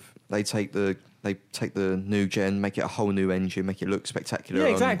take the new gen, make it a whole new engine, make it look spectacular. Yeah,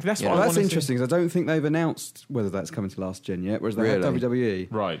 on, exactly. That's you what know. I That's wanna see. interesting because I don't think they've announced whether that's coming to last gen yet, whereas they have Really? WWE.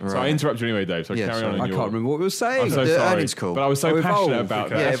 Right. So I Right. interrupt you anyway, Dave. So Yeah, carry sorry. on. I in can't remember what we were saying. I'm so The sorry. earnings call. But I was so Oh, passionate Evolve. about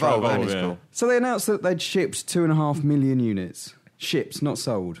Okay. that. Yeah, That's right, Evolve, earnings yeah. call. So they announced that they'd shipped 2.5 million units. Shipped, not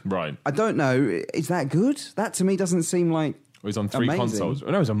sold. Right. I don't know. Is that good? That to me doesn't seem like... It was on 3 Amazing. consoles. No,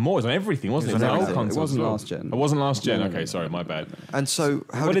 it was on more. It was on everything, wasn't it? It was It was on on all everything. consoles. It wasn't as well. last gen. It wasn't last gen. No, Okay, sorry, my bad. And so,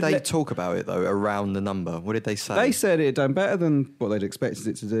 how What did did they they- talk about it though? Around the number, what did they say? They said it had done better than what they'd expected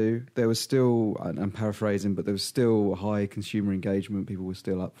it to do. There was still, I'm paraphrasing, but there was still high consumer engagement. People were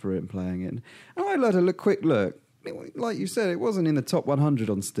still up for it and playing it. And I had a quick look. Like you said, it wasn't in the top 100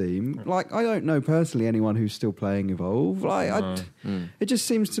 on Steam. Like, I don't know personally anyone who's still playing Evolve. It just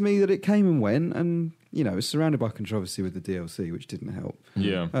seems to me that it came and went, and you know, it's surrounded by controversy with the DLC, which didn't help.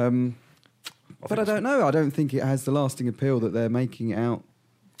 Yeah. But I don't know. I don't think it has the lasting appeal that they're making it out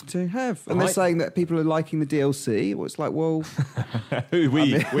to have. And they're saying that people are liking the DLC. Well, it's like, well,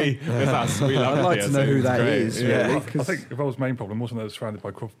 we, that's us. We love I'd like to DLC. know who It's that great. is. Yeah. Really, I 'cause- think Evolve's main problem wasn't that it's surrounded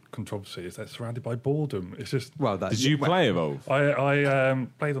by controversy, it's that it's surrounded by boredom. It's just... well, that's Did you play Evolve? I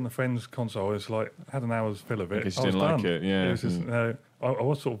played on a friend's console. It's like had an hour's fill of it. Guess you I was didn't like done. it, yeah. It was just, I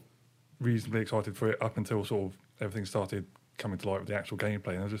was sort of reasonably excited for it up until sort of everything started coming to light with the actual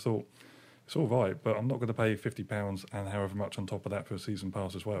gameplay, and I just thought it's all right, but I'm not going to pay £50 and however much on top of that for a season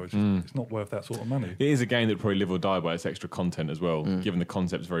pass as well. It's not worth that sort of money. It is a game that probably live or die by its extra content as well, given the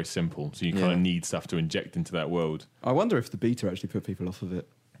concept's very simple. So you kind of need stuff to inject into that world. I wonder if the beta actually put people off of it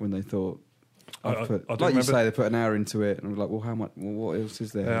when they thought. I Like don't you remember- say, they put an hour into it, and I was like, well, how much? Well, what else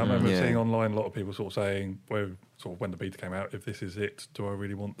is there? Yeah, I remember Yeah. seeing online a lot of people sort of saying, well, sort of when the beta came out, if this is it, do I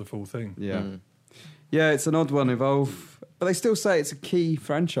really want the full thing? Yeah. Yeah, it's an odd one, Evolve. But they still say it's a key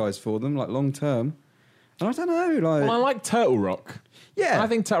franchise for them, like long term. And I don't know, like... Well, I like Turtle Rock. yeah. I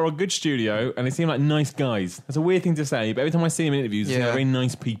think Turtle Rock, good studio, and they seem like nice guys. That's a weird thing to say, but every time I see them in interviews, they seem like Yeah. very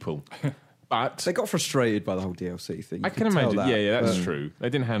nice people. But they got frustrated by the whole DLC thing. I You can could tell imagine. that. Yeah, that's But true. They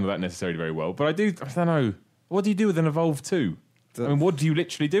didn't handle that necessarily very well. But I don't know. What do you do with an Evolve 2? I mean, what do you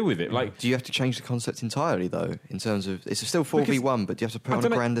literally do with it? Like, Do you have to change the concept entirely, though, in terms of... It's still 4v1, but do you have to put it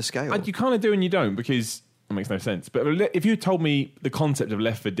on a grander scale? You kind of do and you don't, because it makes no sense. But if you told me the concept of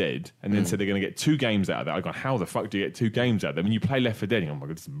Left 4 Dead and then said they're going to get 2 games out of that, I'd go, how the fuck do you get 2 games out of that? When you play Left 4 Dead, you go, oh my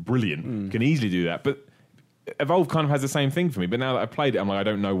God, this is brilliant. You can easily do that. But Evolve kind of has the same thing for me. But now that I've played it, I'm like, I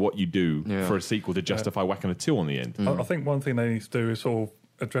don't know what you do for a sequel to justify whacking a 2 on the end. I think one thing they need to do is sort of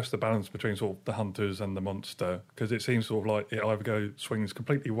address the balance between sort of the hunters and the monster, because it seems sort of like it either swings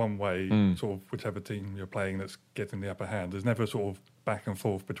completely one way, sort of whichever team you're playing that's getting the upper hand. There's never sort of back and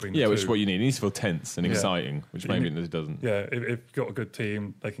forth between the two. Which is what you need. It needs to feel tense and exciting, which maybe it doesn't. Yeah, if you've got a good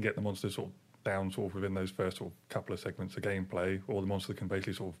team, they can get the monsters sort of down sort of within those first sort of couple of segments of gameplay, or the monster can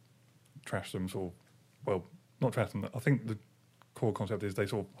basically sort of trash them sort of, well, not trash them. I think the core concept is they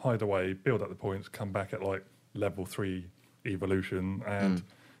sort of hide away, build up the points, come back at like level 3 evolution, and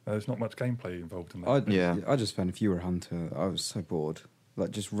there's not much gameplay involved in that. I just found if you were a hunter, I was so bored.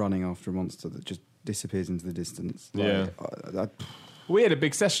 Like just running after a monster that just disappears into the distance. Like, We had a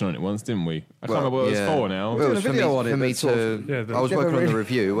big session on it once, didn't we? I can't remember what it was for now. Well, it was a video on it, for me but sort of- I was working on the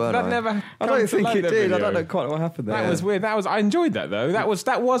review, weren't I? I don't think it did. I don't know quite what happened there. That was weird. I enjoyed that though. That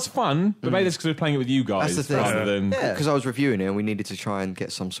was fun. But maybe that's because we were playing it with you guys That's the thing. rather than. Because I was reviewing it and we needed to try and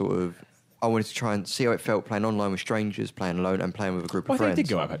get some sort of... I wanted to try and see how it felt playing online with strangers, playing alone, and playing with a group Well, of I think friends. it did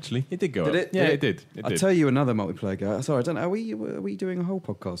go up actually. It did go up. Did it? Yeah, it did. I'll tell you another multiplayer game. Sorry, I don't know. Are we doing a whole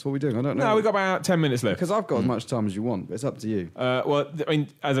podcast? What are we doing? I don't know. No, we've got about 10 minutes left. Because I've got as much time as you want. But it's up to you. Well, I mean,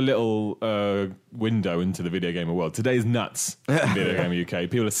 as a little window into the video gamer world, today's nuts in Video Gamer UK.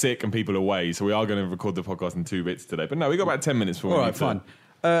 People are sick and people are away, so we are going to record the podcast in 2 bits today. But no, we've got about 10 minutes for All right, fine.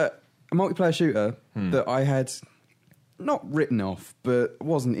 A multiplayer shooter that I had not written off, but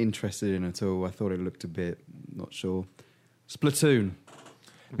wasn't interested in at all. I thought it looked a bit, not sure. Splatoon.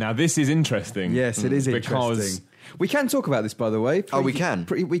 Now, this is interesting. Yes, it is because interesting. We can talk about this, by the way. We can?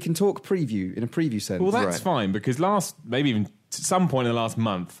 We can talk preview, in a preview sense. Well, that's Right. fine, because maybe even some point in the last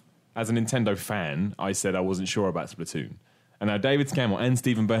month, as a Nintendo fan, I said I wasn't sure about Splatoon. And now David Scammell and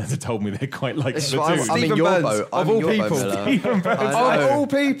Stephen Burns have told me they quite like It's Splatoon. fine. I'm in Stephen your Burns, boat. of I'm in all your boat, people. Miller. Stephen Burns. Of all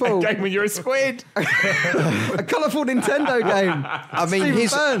people, Game when you're a squid. a colourful Nintendo game. I mean,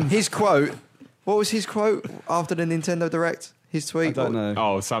 Stephen Burns. his quote... What was his quote after the Nintendo Direct? His tweet? I don't know.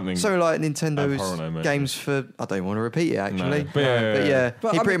 Oh, something. Something like I don't know, Nintendo's mate. games for... I don't want to repeat it, actually. No. But yeah.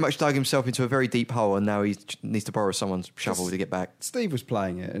 But he I pretty mean- much dug himself into a very deep hole, and now he needs to borrow someone's shovel to get back. Steve was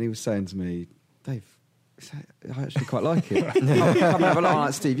playing it, and he was saying to me, Dave, I actually quite like it. Come and have a look. I'm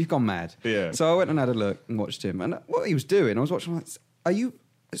like, Steve, you've gone mad. Yeah. So I went and had a look and watched him. And what he was doing, I was watching, like,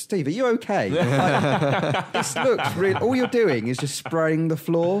 Steve, are you okay? Like, this looks real. All you're doing is just spraying the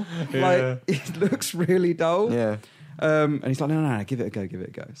floor. Like, it looks really dull. Yeah. And he's like, no, give it a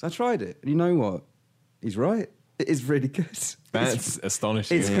go. So I tried it. And you know what? He's right. It is really good. That's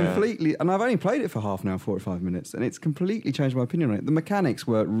astonishing. It's completely, and I've only played it for half an hour, 45 minutes, and it's completely changed my opinion on it. The mechanics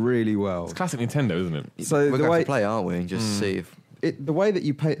work really well. It's classic Nintendo, isn't it? So We're the going way to play, aren't we? And just see if... the way that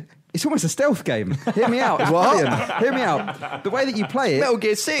you play, it's almost a stealth game. Hear me out. It's brilliant. Hear me out. The way that you play it, Metal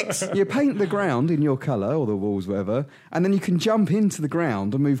Gear 6! you paint the ground in your colour or the walls, whatever, and then you can jump into the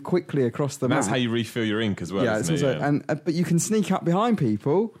ground and move quickly across the And map. that's how you refill your ink as well. Yeah, it's isn't also, it? and but you can sneak up behind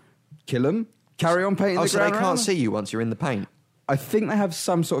people, kill them, carry on painting Oh, the so ground. they around can't them. see you once you're in the paint? I think they have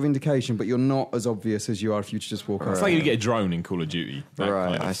some sort of indication, but you're not as obvious as you are if you just walk It's around. like you get a drone in Call of Duty. That Right,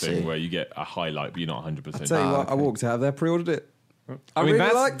 kind of I thing see. where you get a highlight, but you're not 100%. I tell you what, I okay. walked out of there, pre-ordered it. I mean,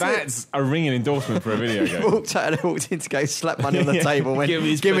 really liked it. that's a ringing endorsement for a video game. Walked out and walked into go, slapped money on the Yeah. table, went, Give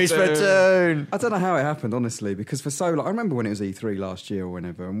me give me Splatoon." Splatoon! I don't know how it happened, honestly, because for so long, I remember when it was E3 last year or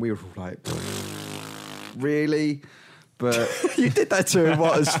whenever, and we were all like, really? But You did that to him,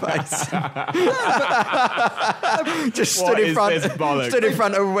 what his face. Just What stood in is front, this bollocks? stood in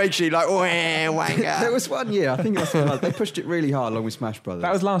front of a Wedgie like, wah, there wanker. was one year, I think it was, they pushed it really hard along with Smash Brothers.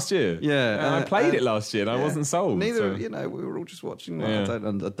 That was last year. Yeah, And I played it and- last year and I yeah. wasn't sold. Neither, so- you know, we were all just watching. Like, Yeah.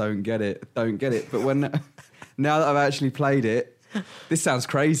 I don't get it. But when now that I've actually played it, this sounds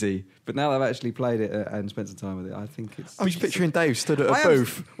crazy. But now that I've actually played it and spent some time with it, I think it's. I'm just picturing Dave stood at a I am-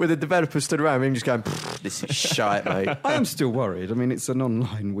 booth with the developers stood around him just going, this is shite, mate. I am still worried. I mean, it's an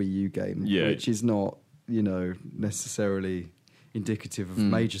online Wii U game, Yeah. which is not, you know, necessarily indicative of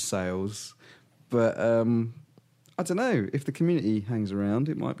major sales. But I don't know. If the community hangs around,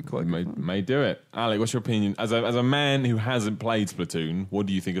 it might be quite May, good fun. may do it. Alec, what's your opinion? As a man who hasn't played Splatoon, what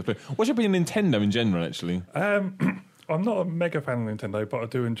do you think of Splatoon? What's your opinion of Nintendo in general, actually? I'm not a mega fan of Nintendo, but I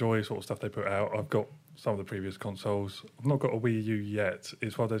do enjoy sort of stuff they put out. I've got some of the previous consoles. I've not got a Wii U yet.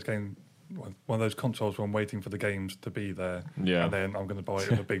 It's one of those games one of those consoles where I'm waiting for the games to be there, Yeah. and then I'm going to buy it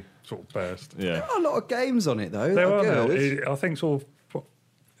in a big sort of burst. Yeah. There are a lot of games on it though. There that are, good. I think sort of,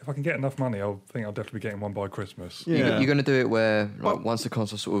 if I can get enough money, I'll definitely be getting one by Christmas. Yeah. You're going to do it where Well- once the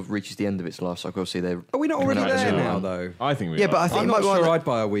console sort of reaches the end of its life cycle, obviously they're. Are we not already coming out there with a new now one. though? I think we Yeah, are. but I think I'm it not might be sure one. I'd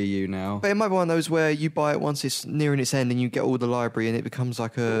buy a Wii U now. But it might be one of those where you buy it once it's nearing its end and you get all the library and it becomes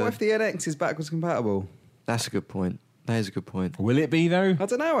like What a. if the NX is backwards compatible? That's a good point. That is a good point. Will it be though? I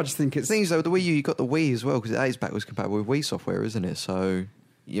don't know. I just think The it's. thing is, though, the Wii U, you got the Wii as well because it is backwards compatible with Wii software, isn't it? So,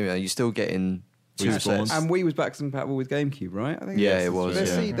 you're still getting two Wii sets. spawns. And Wii was backwards compatible with GameCube, right? I think Yeah, yes, it was, Let's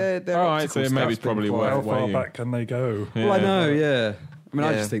yeah. see, their All right, optical so maybe stuff's it's probably been worth quite- How far waiting. back can they go? Well, I Yeah. know, yeah. I mean,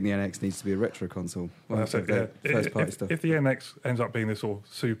 I Yeah. just think the NX needs to be a retro console. Well, that's it, yeah. First party stuff. If the NX ends up being this sort of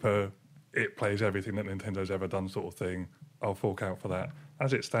super, it plays everything that Nintendo's ever done sort of thing, I'll fork out for that.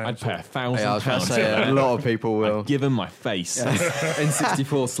 As it I'd stands, pay £1,000. Yeah, I was going to say, for a that. lot of people will. I'd give them my face.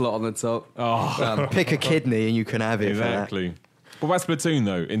 N64 slot on the top. Oh, Pick a kidney and you can have it. exactly. What about Splatoon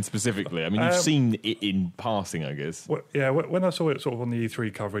though, in specifically? I mean, you've seen it in passing, I guess. when I saw it sort of on the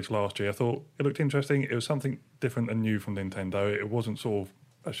E3 coverage last year, I thought it looked interesting. It was something different and new from Nintendo. It wasn't sort of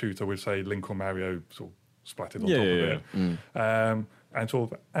a shooter with, say, Link or Mario sort of splattered on top of it. And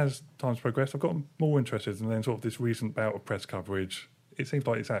sort of as time's progressed, I've gotten more interested. And then sort of this recent bout of press coverage, it seems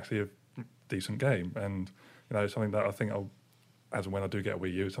like it's actually a decent game. And, something that I think I'll, as and when I do get a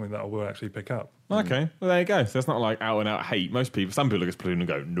Wii U, it's something that I will actually pick up. Okay, well there you go. So that's not like out and out hate. Some people look at Splatoon and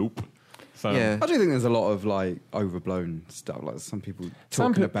go, nope. So Yeah. I do think there's a lot of like overblown stuff. Like some people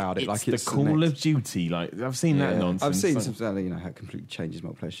talking about it like it's the Call next- of Duty. Like I've seen that Yeah. nonsense. I've seen Like, some, how it completely changes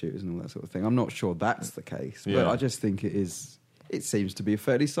multiplayer shooters and all that sort of thing. I'm not sure that's the case, but Yeah. I just think it is. It seems to be a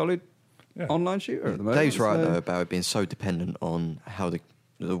fairly solid Yeah. online shooter at the moment. Dave's right, so- though, about it being so dependent on how the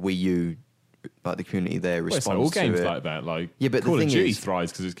Wii U, like the community there, well, it's responds like all to games it. like that. Like Yeah, but the Call of thing Duty is,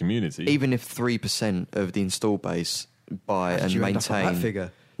 thrives because it's community. Even if 3% of the install base buy How did and you end up on maintain. that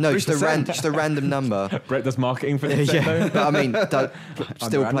figure? No, just 3%? a random number. Brett does marketing for Nintendo. Yeah, but I mean, still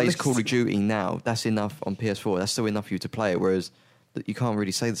Under plays analyst. Call of Duty now. That's enough on PS4. That's still enough for you to play it. Whereas you can't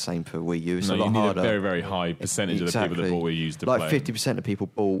really say the same for Wii U. It's No, a you lot need harder. a very, very high percentage of the people that bought Wii U's to like play. 50% of people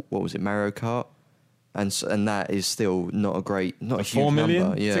bought, what was it, Mario Kart, and that is still not a huge 4 million,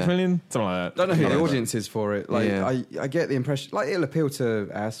 number. Yeah. 6 million, something like that. I don't know who the Yeah. audience is for it. Like, Yeah. I get the impression, like, it'll appeal to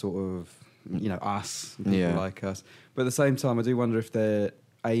our sort of, us, people Yeah. like us. But at the same time, I do wonder if they're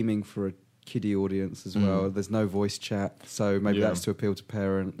aiming for a kiddie audience as well. There's no voice chat, so maybe Yeah. that's to appeal to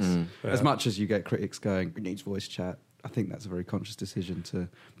parents. As Yeah. much as you get critics going, it needs voice chat. I think that's a very conscious decision to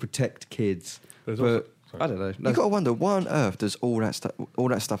protect kids. There's but also- sorry. I don't know. You got to wonder why on earth does all that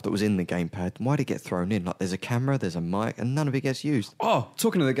stuff that was in the gamepad, why did it get thrown in? Like, there's a camera, there's a mic, and none of it gets used. Oh,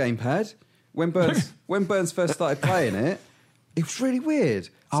 talking of the gamepad, when Burns first started playing it, it was really weird.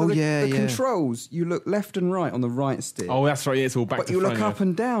 Oh, the, yeah, the yeah. controls, you look left and right on the right stick. Oh, that's right. Yeah, it's all back but to you front. look up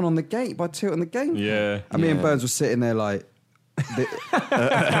and down on the gate by tilting the game. Yeah. And me and Yeah. Burns were sitting there like,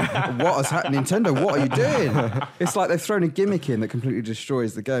 what has happened, Nintendo? What are you doing? It's like they've thrown a gimmick in that completely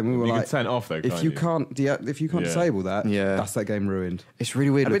destroys the game. We were You like, can turn it off though. if can't you can't Yeah. disable that, Yeah. that's that game ruined. It's really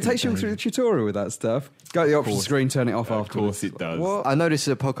weird. And it looking takes you at through the those. tutorial with that stuff. Go to the options screen, turn it off Of afterwards. course it does. What? I know this is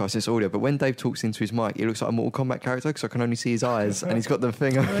a podcast, it's audio, but when Dave talks into his mic, he looks like a Mortal Kombat character because I can only see his eyes and he's got the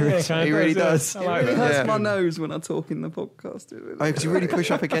thing over Yeah, his. kinda He really does, does. yeah. I It like really that. hurts Yeah. my nose when I talk in the podcast. Oh, because you really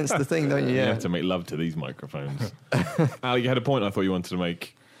push up against the thing, don't you? You Yeah. have to make love to these microphones. Al, you had a point I thought you wanted to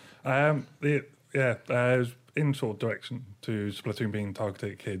make. It was in sort of direction to Splatoon being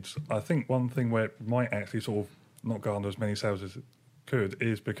targeted at kids. I think one thing where it might actually sort of not garner as many sales as it could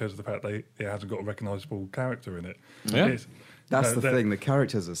is because of the fact that it hasn't got a recognisable character in it. Yeah. It's- That's the they're thing. The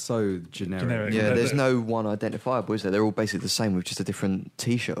characters are so generic. generic. Yeah, there's They're- no one identifiable, is there? They're all basically the same with just a different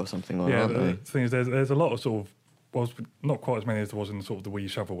T-shirt or something like that, Yeah, aren't the they? thing is, there's a lot of sort of, well, not quite as many as there was in sort of the Wii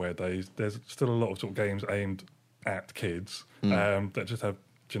shovelware days. There's still a lot of sort of games aimed at kids that just have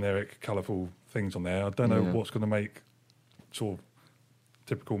generic, colourful things on there. I don't know Yeah. what's going to make sort of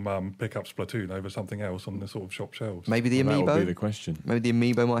typical mum pick up Splatoon over something else on the sort of shop shelves. Maybe the That would be amiibo. the question. Maybe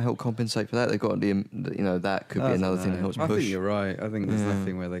the amiibo might help compensate for that. They've got that could be I another don't thing that know. helps I push. think you're right. I think there's Yeah.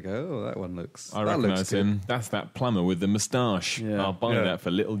 nothing where they go, oh, that one looks. I that recognise looks good. him. That's that plumber with the moustache. Yeah. I'll buy Yeah. that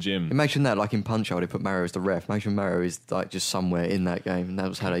for little Jim. Imagine that, like in Punch Out, they put Mario as the ref. Imagine Mario is like just somewhere in that game, and that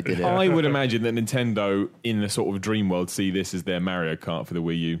was how they did it. I would imagine that Nintendo, in the sort of dream world, see this as their Mario Kart for the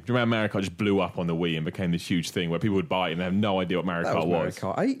Wii U. Do you remember Mario Kart just blew up on the Wii and became this huge thing where people would buy it and they have no idea what Mario That Kart was Mario was?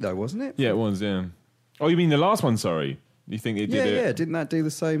 Kart 8, though, wasn't it? Yeah, it was. Yeah. Oh, you mean the last one? Sorry, you think it did Yeah, it? yeah. Didn't that do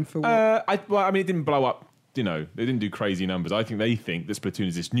the same for what? I mean, it didn't blow up they didn't do crazy numbers. I think they think that Splatoon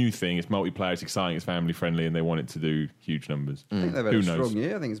is this new thing. It's multiplayer, it's exciting, it's family friendly, and they want it to do huge numbers. I think they've had Who a knows? strong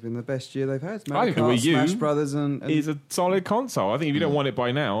year. I think it's been the best year they've had. I think the Mario Wii Kart, U Smash Brothers, and It's a solid console. I think if you don't want it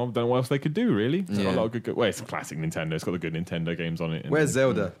by now, I don't know what else they could do, really. It's got Yeah. a lot of good. Well, it's a classic Nintendo. It's got the good Nintendo games on it. where's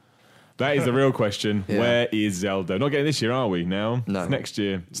Zelda? That is the real question. Yeah. Where is Zelda? Not getting this year, are we? Now, No. It's next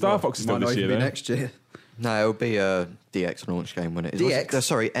year. Star Fox is still Might not this year, even be though. next year. No, it'll be a DX launch game when it is. DX?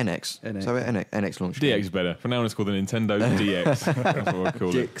 Sorry, NX. NX. Sorry, NX launch DX game. is better. For now, it's called the Nintendo DX. That's what we'll call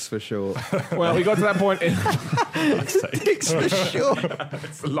it. Dicks for sure. Well, we got to that point. Dicks for sure.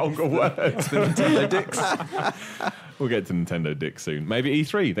 It's a longer word. Nintendo Dicks. We'll get to Nintendo Dick soon. Maybe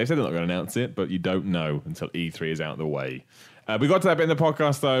E3. They said they're not going to announce it, but you don't know until E3 is out of the way. We got to that bit in the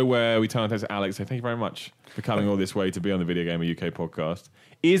podcast, though, where we turn our attention to Alex. So thank you very much for coming all this way to be on the Video Gamer UK podcast.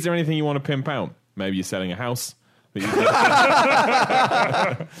 Is there anything you want to pimp out? Maybe you're selling a house. That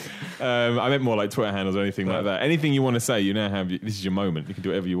I meant more like Twitter handles or anything like that. Anything you want to say, you now have. This is your moment. You can do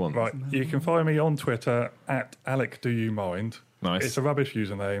whatever you want. Right, you can find me on Twitter at AlecDoYouMind. Nice. It's a rubbish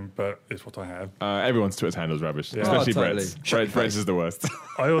username, but it's what I have. Everyone's Twitter's handle is rubbish, Yeah. especially Oh, totally. Brett's. Brett's is the worst.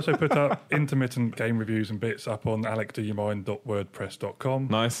 I also put up intermittent game reviews and bits up on alecdoyoumind.wordpress.com.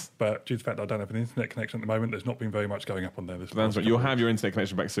 Nice. But due to the fact that I don't have an internet connection at the moment, there's not been very much going up on there. This That's past right. You'll couple have your internet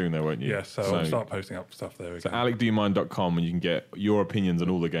connection back soon, though, won't you? Yes, so I'll start posting up stuff there So again. AlecDoYouMind.com, and you can get your opinions on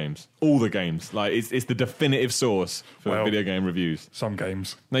all the games. All the games. Like it's the definitive source for Well- video game reviews. Some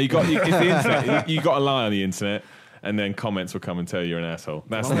games. No, it's the internet. You got to lie on the internet, and then comments will come and tell you you're an asshole.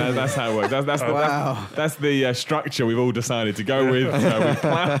 That's how it works. That's the structure we've all decided to go with. So we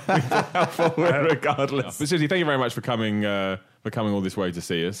plow forward regardless. But seriously, thank you very much for coming all this way to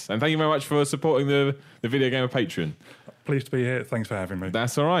see us, and thank you very much for supporting the Video Gamer Patreon. Pleased to be here. Thanks for having me.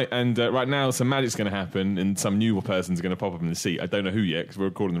 That's all right. And right now, some magic's going to happen, and some new person's going to pop up in the seat. I don't know who yet, because we're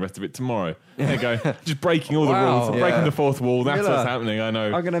recording the rest of it tomorrow. There you go. Just breaking all the Wow. rules, breaking Yeah. the fourth wall. That's Miller. what's happening. I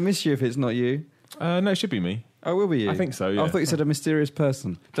know. I'm going to miss you if it's not you. No, it should be me. Oh, will be you? I think so, yeah. I thought you said a mysterious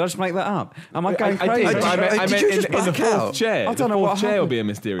person. Did I just make that up? Am I going crazy? I meant Did you in just the back fourth out? chair. I don't know the what fourth chair will happened. be a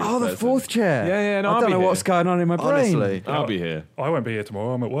mysterious Oh, the person. fourth chair. Yeah, no, I I'll don't be know here. what's going on in my brain. Honestly. I'll be here. I won't be here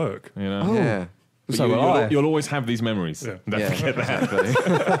tomorrow. I'm at work. You know. Oh. Yeah. But So will I. you'll always have these memories. Yeah. Don't Yeah, forget that.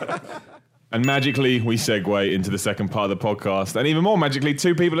 exactly. And magically, we segue into the second part of the podcast. And even more magically,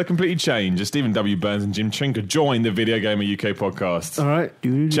 two people have completely changed. As Stephen W. Burns and Jim Trinker join the Video Gamer UK podcast. All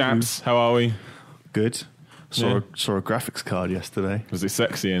right. Chaps, how are we? Good. Yeah. Saw a graphics card yesterday. Was it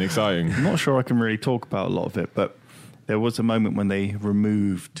sexy and exciting? I'm not sure I can really talk about a lot of it, but there was a moment when they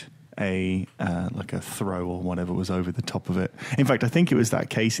removed a like a throw or whatever was over the top of it. In fact, I think it was that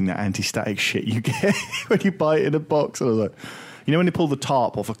casing, that anti-static shit you get when you buy it in a box. And I was like, you know, when they pull the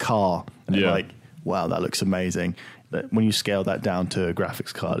tarp off a car, and you're Yeah. like, wow, that looks amazing. But when you scale that down to a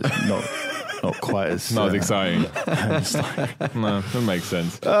graphics card, it's not quite as Not as exciting. it's like, No, that makes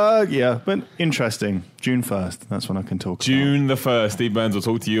sense. yeah, but interesting. June 1st. That's when I can talk. June the 1st, Steve Burns will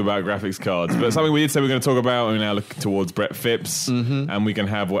talk to you about graphics cards. But something we did say we're going to talk about, and we're now looking towards Brett Phipps, and we can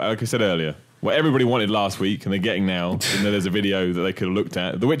have, what, like I said earlier, what everybody wanted last week, and they're getting now, even though there's a video that they could have looked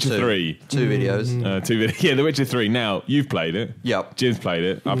at. The Witcher 3. Two videos. Yeah, The Witcher 3. Now, you've played it. Yep. Jim's played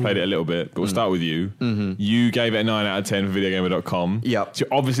it. I've played it a little bit, but we'll start with you. You gave it a 9 out of 10 for videogamer.com. Yep. So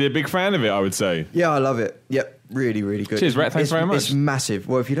you're obviously a big fan of it, I would say. Yeah, I love it. Yep, really, really good. Cheers, Brett. Thanks very much. It's massive.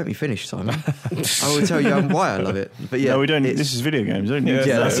 Well, if you let me finish, Simon, I will tell you why I love it. But yeah, No, we don't. it's- This is video games. Don't Yeah, need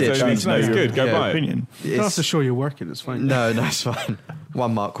Yeah, that's it. so it's That's good. Go yeah. buy it. opinion. You don't have to show you're working, it's fine. No, it's fine.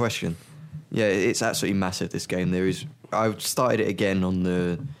 One mark question. Yeah, it's absolutely massive, this game. I started it again on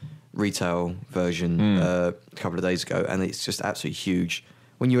the retail version a couple of days ago, and it's just absolutely huge.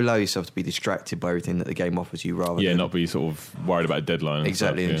 When you allow yourself to be distracted by everything that the game offers you, rather Yeah, than not be sort of worried about a deadline. And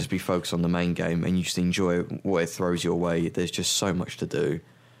exactly, stuff, and yeah. just be focused on the main game, and you just enjoy what it throws your way. There's just so much to do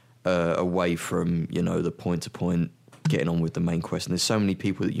away from the point to point, getting on with the main quest. And there's so many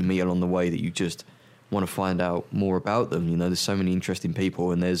people that you meet along the way that you just want to find out more about them. There's so many interesting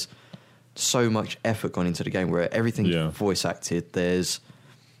people, and there's so much effort gone into the game where everything's voice acted. There's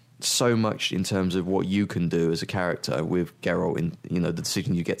so much in terms of what you can do as a character with Geralt in the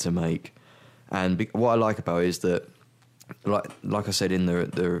decision you get to make. And what I like about it is that, like I said in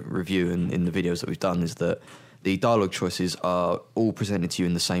the review and in the videos that we've done, is that the dialogue choices are all presented to you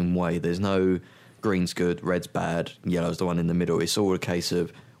in the same way. There's no green's good, red's bad, yellow's the one in the middle. It's all a case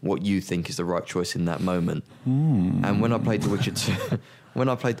of what you think is the right choice in that moment. And when I played The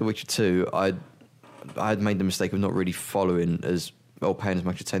Witcher 2, I had made the mistake of not really following or paying as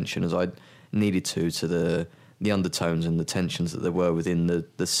much attention as I needed to the undertones and the tensions that there were within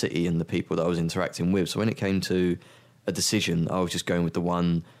the city and the people that I was interacting with. So when it came to a decision, I was just going with the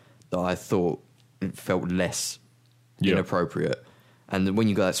one that I thought it felt less Yeah. inappropriate. And then when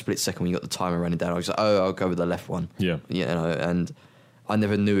you got that split second, when you got the timer running down, I was like, oh, I'll go with the left one. Yeah. You know, and I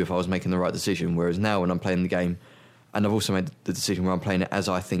never knew if I was making the right decision. Whereas now, when I'm playing the game, and I've also made the decision where I'm playing it as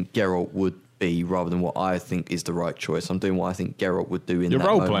I think Geralt would be, rather than what I think is the right choice. I'm doing what I think Geralt would do in You're that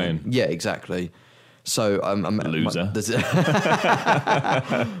role moment. playing. Yeah, exactly. So I'm A loser.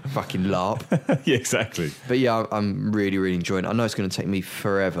 fucking LARP. Yeah, exactly. But yeah, I'm really, really enjoying it. I know it's going to take me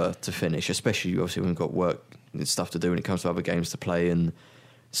forever to finish, especially obviously when we've got work and stuff to do when it comes to other games to play, and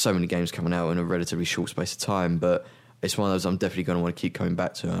so many games coming out in a relatively short space of time. But it's one of those I'm definitely going to want to keep coming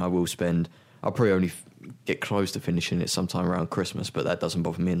back to, and I'll probably only get close to finishing it sometime around Christmas, but that doesn't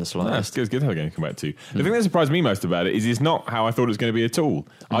bother me in the No, it's slightest. good to have a game to come back to. The thing that surprised me most about it is it's not how I thought it was going to be at all.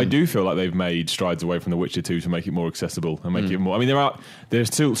 I do feel like they've made strides away from The Witcher 2 to make it more accessible and make it more... I mean, there's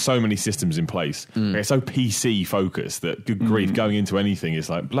still so many systems in place. It's so PC focused that, good grief, going into anything is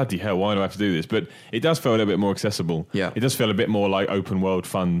like, bloody hell, why do I have to do this? But it does feel a little bit more accessible. Yeah. It does feel a bit more like open world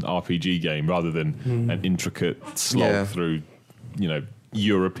fun RPG game rather than an intricate slog Yeah. through,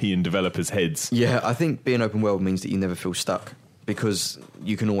 European developers' heads. Yeah, I think being open world means that you never feel stuck, because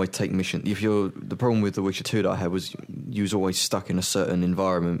you can always take mission. The problem with The Witcher 2 that I had was you was always stuck in a certain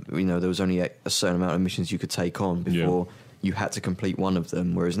environment. There was only a certain amount of missions you could take on before you had to complete one of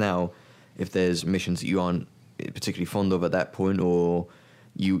them. Whereas now, if there's missions that you aren't particularly fond of at that point, or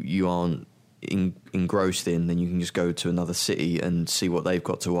you aren't engrossed in, then you can just go to another city and see what they've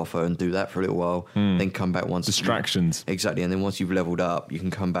got to offer and do that for a little while, then come back once. Distractions. Exactly, and then once you've leveled up, you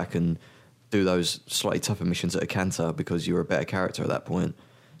can come back and do those slightly tougher missions at a canter because you're a better character at that point.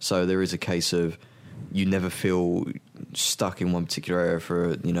 So there is a case of you never feel stuck in one particular area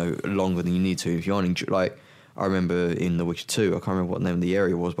for longer than you need to. If you aren't I remember in The Witcher 2, I can't remember what the name of the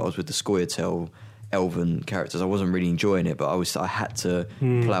area was, but I was with the Scoia'tael elven characters. I wasn't really enjoying it, but I had to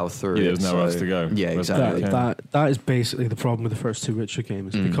plough through Yeah, it. there's nowhere else to go. Yeah, That's exactly. okay. That is basically the problem with the first two Witcher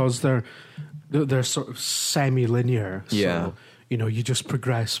games, because they're sort of semi-linear. Yeah. So, you just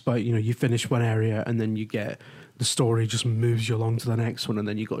progress, but you finish one area and then you get the story just moves you along to the next one, and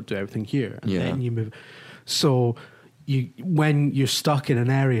then you got to do everything here, and Yeah. then you move. So when you're stuck in an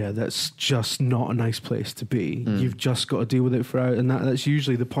area that's just not a nice place to be, you've just got to deal with it throughout, and that's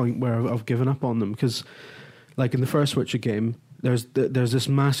usually the point where I've given up on them, because like in the first Witcher game, there's this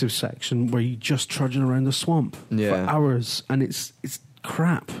massive section where you're just trudging around the swamp for hours, and it's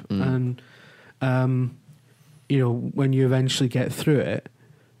crap. And when you eventually get through it,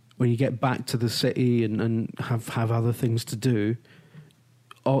 when you get back to the city and have other things to do,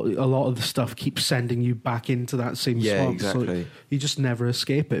 a lot of the stuff keeps sending you back into that same swamp. Exactly. So you just never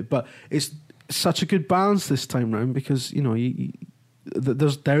escape it. But it's such a good balance this time round, because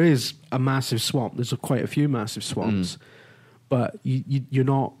there is a massive swamp. There's quite a few massive swamps, but you're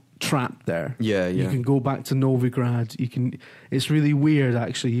not trapped there. Yeah. You can go back to Novigrad. It's really weird,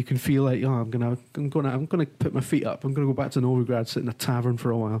 actually. You can feel like, I'm gonna put my feet up. I'm gonna go back to Novigrad, sit in a tavern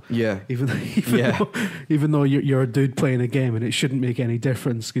for a while. Yeah. Even though you're a dude playing a game, and it shouldn't make any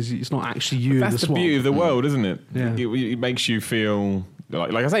difference because it's not actually you. That's in the the swamp. beauty of the world, isn't it? Yeah. It makes you feel...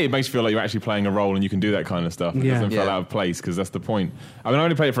 Like I say, it makes you feel like you're actually playing a role and you can do that kind of stuff. It Yeah. doesn't feel Yeah. out of place, because that's the point. I mean, I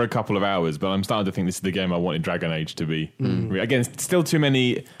only played it for a couple of hours, but I'm starting to think this is the game I wanted Dragon Age to be. Again, still too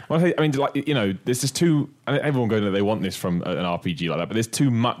many... there's just too... Everyone goes that they want this from an RPG like that, but there's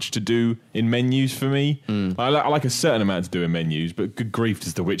too much to do in menus for me. I like a certain amount to do in menus, but good grief,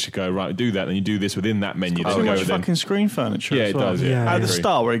 does The Witcher go, right, do that, and you do this within that menu. Too Then much go then. fucking screen furniture. Yeah, as it well. does, yeah. Yeah, I At the agree.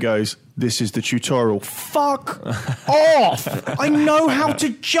 start where it goes, this is the tutorial. Fuck off! I know how to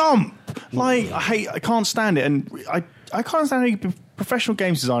jump. I can't stand it, and I can't stand any professional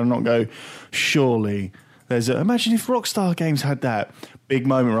games designer not go. Surely imagine if Rockstar Games had that big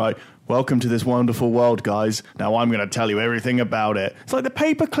moment, right? Welcome to this wonderful world, guys. Now I'm going to tell you everything about it. It's like the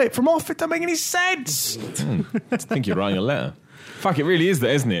paperclip from Off. It doesn't make any sense. I think you're writing a letter. Fuck, it really is that,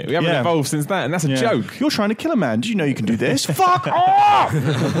 isn't it? We haven't evolved since that, and that's a joke. You're trying to kill a man. Did you know you can do this? Fuck off!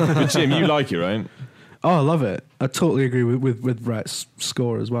 But Jim, you like it, right? Oh, I love it. I totally agree with Rhett's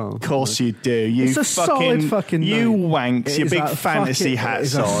score as well. Of course you do. You It's a solid fucking you night. wanks. Your It is big a fantasy fucking- hats it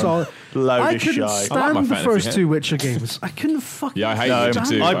is a on. solid- Load I of couldn't shite. I like my stand the fantasy first hat. two Witcher games. I couldn't fucking. Yeah, I hate No,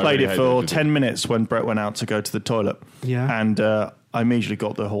 Witcher 2. I played really it hate for Witcher 2. 10 minutes when Brett went out to go to the toilet. Yeah. And I immediately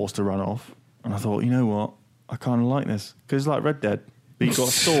got the horse to run off. And I thought, you know what? I kind of like this. Because it's like Red Dead. But you've got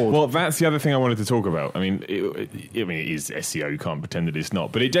a sword. Well, that's the other thing I wanted to talk about. I mean, it is SEO. You can't pretend that it's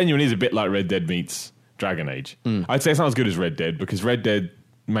not. But it genuinely is a bit like Red Dead meets Dragon Age. I'd say it's not as good as Red Dead, because Red Dead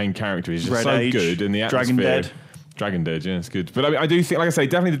main character is just Red so Age, good, and the Dragon atmosphere. Dead. Dragon Dead, yeah, it's good. But I do think, like I say,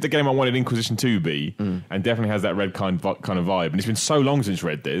 definitely the game I wanted Inquisition to be, and definitely has that Red kind of vibe. And it's been so long since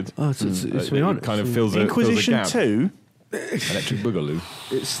Red Dead. Oh, it's It be honest. kind of fills a Inquisition gap. 2. Electric Boogaloo.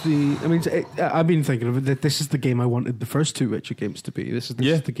 It's the. I mean, I've been thinking of it. That this is the game I wanted the first 2 Witcher games to be. This is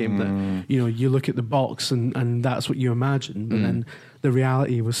the game that you look at the box and that's what you imagine, but then the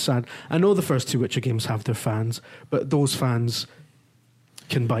reality was sad. I know the first 2 Witcher games have their fans, but those fans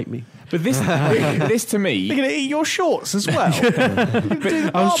can bite me. But this to me, They're going to eat your shorts as well.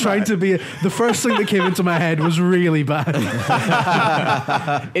 I was trying to be. The first thing that came into my head was really bad.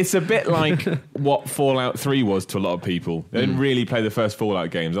 it's a bit like what Fallout 3 was to a lot of people. They didn't really play the first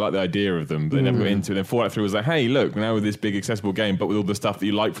Fallout games. I like the idea of them, but they never got into it. And Fallout 3 was like, hey, look, now with this big accessible game, but with all the stuff that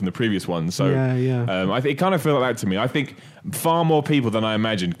you like from the previous one. So Yeah. I think it kind of feels like that to me. I think far more people than I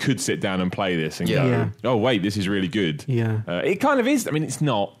imagined could sit down and play this and go, oh, wait, this is really good. Yeah. It kind of is. I mean, it's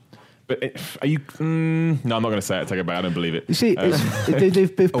not. But are you? No, I'm not going to say it. Take it back. I don't believe it. You see,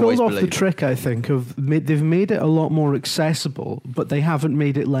 they've pulled Always off the believe. trick. I think they've made it a lot more accessible, but they haven't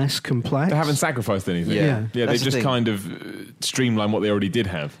made it less complex. They haven't sacrificed anything. Yeah. They've That's the just thing. kind of streamlined what they already did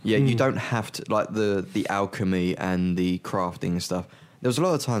have. Yeah, you don't have to, like the alchemy and the crafting and stuff. There was a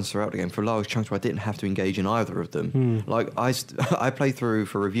lot of times throughout the game, for large chunks, where I didn't have to engage in either of them. Like, I played through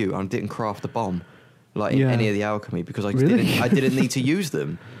for review and didn't craft a bomb, like in any of the alchemy, because I didn't need to use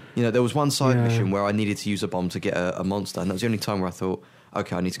them. You know, there was one side mission where I needed to use a bomb to get a monster, and that was the only time where I thought,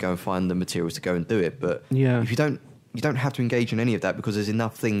 okay, I need to go and find the materials to go and do it. But if you don't have to engage in any of that, because there's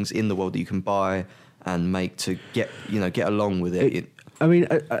enough things in the world that you can buy and make to get along with it. I mean,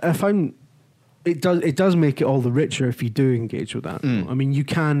 I find it does make it all the richer if you do engage with that. I mean, you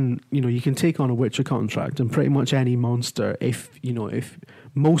can take on a Witcher contract and pretty much any monster if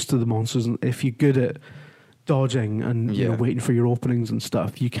most of the monsters, if you're good at dodging and waiting for your openings and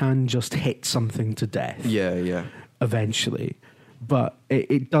stuff, you can just hit something to death. Yeah. Eventually. But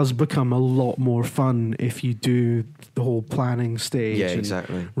it does become a lot more fun if you do the whole planning stage. Yeah, and,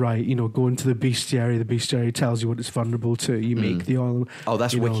 exactly. Right, go into the bestiary. The bestiary tells you what it's vulnerable to. You make the oil. Oh,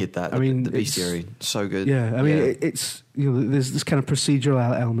 that's you know, wicked. That I mean, the bestiary, so good. Yeah, I mean, it's there's this kind of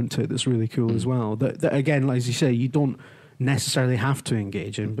procedural element to it that's really cool as well. That again, as you say, you don't necessarily have to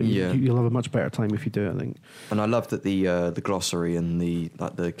engage in, but you'll have a much better time if you do, I think. And I love that the glossary and the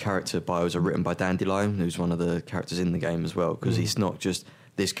character bios are written by Dandelion, who's one of the characters in the game as well, because it's not just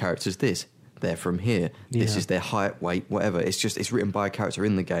this character's this, they're from here, this is their height, weight, whatever. It's written by a character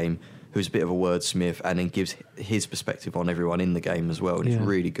in the game who's a bit of a wordsmith and then gives his perspective on everyone in the game as well, and it's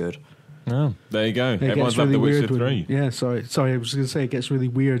really good. Oh, there you go. It Everyone's gets loved really The Witcher weird 3. Yeah, sorry. I was going to say it gets really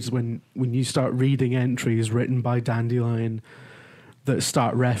weird when you start reading entries written by Dandelion that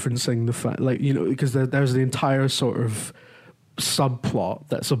start referencing the fact, because there's the entire sort of subplot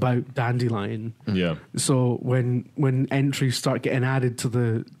that's about Dandelion. Yeah. So when entries start getting added to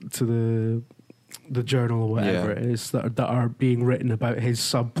the journal or whatever it is that are being written about his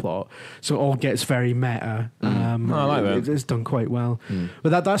subplot, so it all gets very meta. I like that. It's done quite well.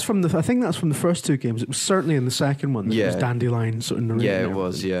 But that's from I think that's from the first 2 games. It was certainly in the second one that it was Dandelion sort of narrating. Yeah, it everything.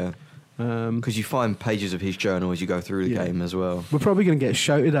 was. Yeah. Because you find pages of his journal as you go through the game as well. We're probably going to get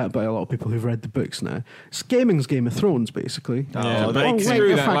shouted at by a lot of people who've read the books now. It's gaming's Game of Thrones, basically. Yeah, but Oh, it's wait, true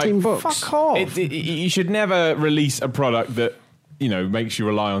they're that, fucking like, books. Fuck off. You should never release a product that makes you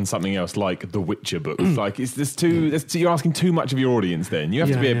rely on something else like the Witcher books. Like you're asking too much of your audience. Then you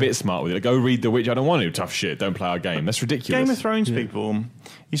have to be a bit smart with it. Like, go read The Witcher. I don't want to. Tough shit. Don't play our game. That's ridiculous. Game of Thrones people,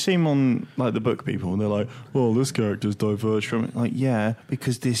 you see them on like the book people, and they're like, "Well, this character's diverged from it." Like, yeah,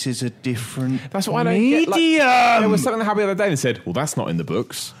 because this is a different. That's why I don't medium. get. Like, there was something that happened the other day that said, "Well, that's not in the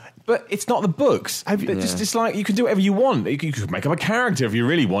books." But it's not the books. It's like you can do whatever you want. You could make up a character if you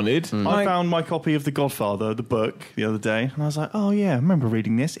really wanted. I found my copy of The Godfather, the book, the other day, and I was like, oh yeah, I remember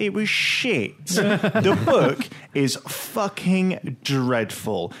reading this. It was shit. The book is fucking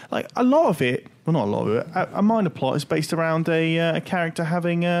dreadful. Like, a lot of it, well, not a lot of it, a minor plot is based around a character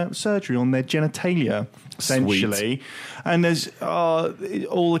having surgery on their genitalia, essentially. Sweet. And there's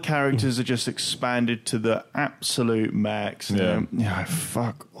all the characters are just expanded to the absolute max. Yeah.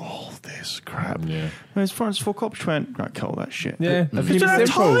 Fuck all this crap. Yeah. Whereas Francis Ford Coppola went, right, cut all that shit. Yeah. You don't have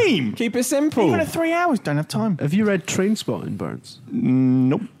time. Keep it simple. Even at 3 hours, don't have time. Have you read Trainspotting, Burns?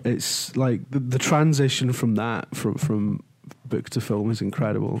 Nope. It's like the transition from that from book to film is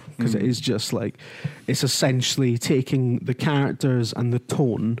incredible, because it is just like, it's essentially taking the characters and the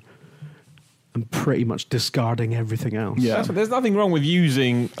tone and pretty much discarding everything else. Yeah. There's nothing wrong with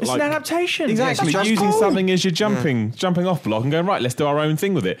using It's an adaptation. Exactly, That's using cool. something as your jumping off block and going, right, let's do our own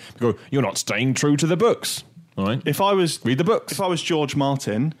thing with it. You go, you're not staying true to the books. All right, If I was read the books. If I was George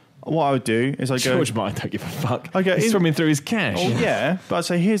Martin, what I would do is I go. George Martin don't give a fuck. I go, He's is- swimming through his cash. Oh yeah, but I'd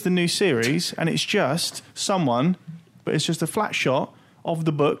say here's the new series, and it's just someone, but it's just a flat shot of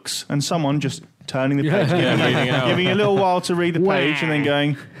the books and someone just turning the page, Yeah, reading it out. giving you a little while to read the page, and then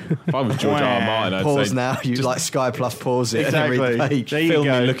going. If I was George R. R. Martin, I'd Pause say now. You like Sky Plus pause it and then read the Exactly. page. There you film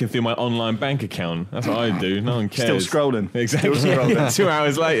go. me looking through my online bank account. That's what I do. No one cares. Still scrolling. Exactly. Still scrolling. 2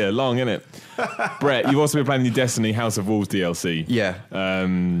 hours later. Long, innit? Brett, you've also been playing the Destiny House of Wolves DLC. Yeah.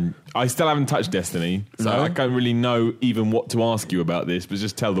 I still haven't touched Destiny, so No? I don't really know even what to ask you about this, but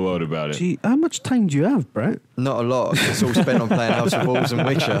just tell the world about it. Gee, how much time do you have, Brett? Not a lot. It's all spent on playing House of Wolves and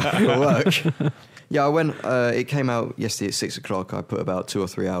Witcher for work. Yeah, I went. It came out yesterday at 6 o'clock. I put about 2 or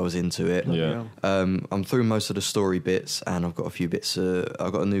 3 hours into it. Yeah. I'm through most of the story bits, and I've got a few bits.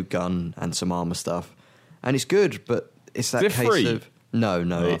 I've got a new gun and some armor stuff, and it's good. But it's that Is it case free? of no.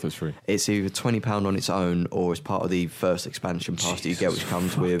 Oh, I thought it's free. It's either £20 on its own, or it's part of the first expansion pass that you get, which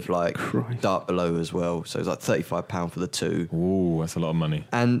comes with like Christ. Dark Below as well. So it's like £35 for the two. Ooh, that's a lot of money.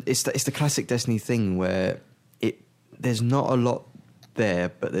 And it's the classic Destiny thing where there's not a lot there,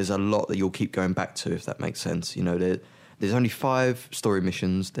 but there's a lot that you'll keep going back to, if that makes sense. You know, there's only 5 story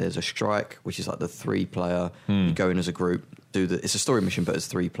missions. There's a strike, which is like the 3-player. You go in as a group, it's a story mission, but it's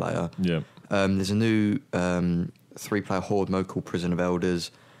 3-player. Yeah. There's a new 3-player horde mode called Prison of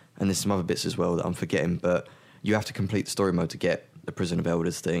Elders, and there's some other bits as well that I'm forgetting. But you have to complete the story mode to get the Prison of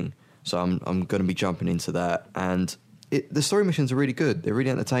Elders thing. So I'm going to be jumping into that, and the story missions are really good. They're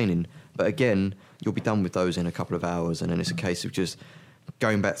really entertaining. But again, you'll be done with those in a couple of hours, and then it's a case of just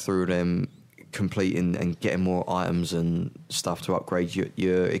going back through them, completing and getting more items and stuff to upgrade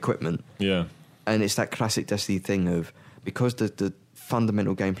your equipment. Yeah. And it's that classic Destiny thing of, because the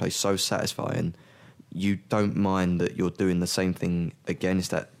fundamental gameplay is so satisfying, you don't mind that you're doing the same thing again. It's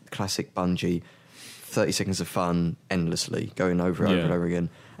that classic Bungie, 30 seconds of fun endlessly, going over and over and over again.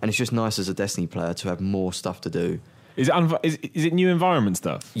 And it's just nice as a Destiny player to have more stuff to do. Is it new environment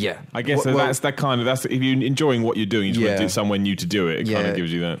stuff? Yeah. I guess Well, that's if you're enjoying what you're doing, you just want to Yeah. do somewhere new to do it. It kind of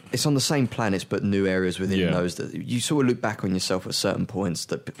gives you that. It's on the same planets, but new areas within Yeah. those that you sort of look back on yourself at certain points,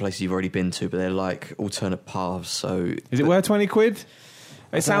 that places you've already been to, but they're like alternate paths. So Is it worth 20 quid?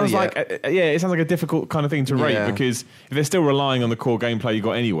 It sounds know like it sounds like a difficult kind of thing to rate, Yeah. because if they're still relying on the core gameplay you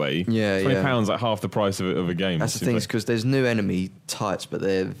got anyway, Yeah, £20 like half the price of a game. That's the thing, is because there's new enemy types, but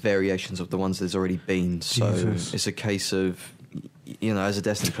they're variations of the ones there's already been. So Jesus. it's a case of, you know, as a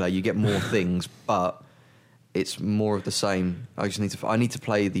Destiny player, you get more things, but it's more of the same. I need to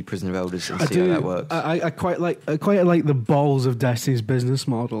play the Prison of Elders and see how that works. I quite like the balls of Destiny's business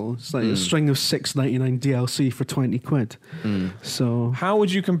model. It's like a string of $6.99 DLC for 20 quid. So How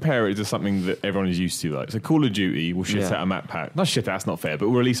would you compare it to something that everyone is used to? Like, so Call of Duty will shit out a map pack. Not shit, that's not fair, but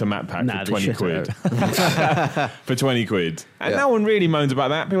we'll release a map pack Nah, for they 20 shit quid. it For 20 quid. And Yeah. no one really moans about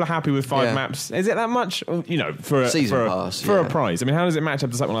that. People are happy with 5 Yeah. maps. Is it that much? You know, for a Season pass, for a yeah. price. I mean, how does it match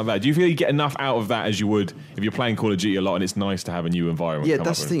up to something like that? Do you feel you get enough out of that as you would if you're playing Call of Duty a lot and it's nice to have a new environment? Yeah, come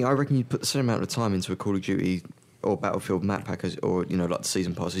that's up the with? thing. I reckon you put the same amount of time into a Call of Duty or Battlefield map pack, or you know, like the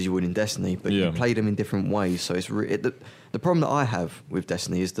season pass, as you would in Destiny, but Yeah. you play them in different ways. So it's the problem that I have with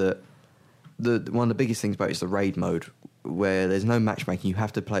Destiny is that one of the biggest things about it is the raid mode, where there's no matchmaking. You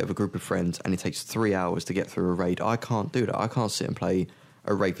have to play it with a group of friends, and it takes 3 hours to get through a raid. I can't do that. I can't sit and play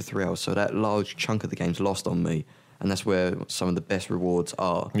a raid for 3 hours. So that large chunk of the game's lost on me, and that's where some of the best rewards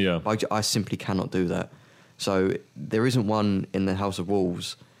are. Yeah. I simply cannot do that. So there isn't one in the House of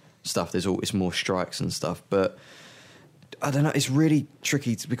Wolves stuff. It's more strikes and stuff, but I don't know. It's really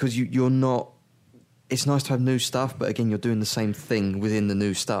tricky because you're not. It's nice to have new stuff, but again, you're doing the same thing within the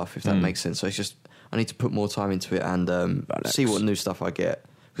new stuff, if that makes sense. So it's just I need to put more time into it and see what new stuff I get,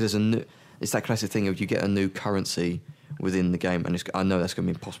 because it's that classic thing of you get a new currency within the game, and I know that's going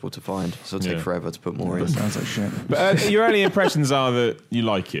to be impossible to find, so it'll take forever to put more in. That sounds like shit. But your early impressions are that you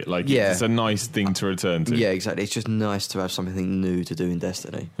like it. Like, Yeah. it's a nice thing to return to. Yeah, exactly. It's just nice to have something new to do in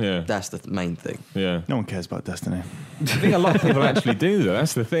Destiny. Yeah. That's the main thing. Yeah. No one cares about Destiny. I think a lot of people actually do, though.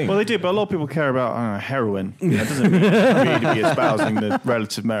 That's the thing. Well, they do, but a lot of people care about heroin. That doesn't mean really be espousing the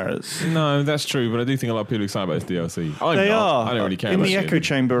relative merits. No, that's true, but I do think a lot of people are excited about this DLC. I'm They not. are. I don't really care In about the it. echo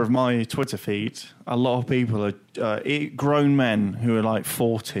chamber of my Twitter feed, a lot of people are grown men who are like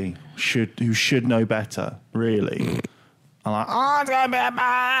 40 who should know better. Really, I'm like, oh, it's gonna be a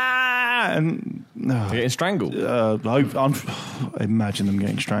bad, and They're getting strangled. imagine them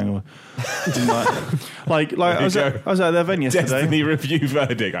getting strangled. like I was at that event yesterday. Destiny review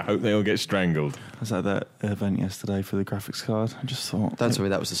verdict. I hope they all get strangled. I was at that event yesterday for the graphics card. I just thought, Don't tell me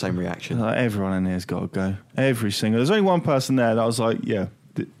that was the same reaction. everyone in here's got to go. Every single. There's only one person there that I was like, yeah,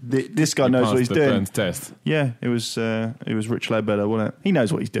 this guy knows what he's the doing. Burns test. Yeah, it was Rich Ledbetter, wasn't it? He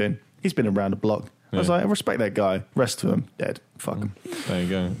knows what he's doing. He's been around the block. I was like, I respect that guy. Rest of them, dead. Fuck him. There you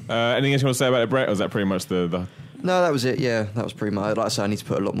go. Anything else you want to say about it, Brett? Or is that pretty much the... No, that was it. Yeah, that was pretty much. Like I say, I need to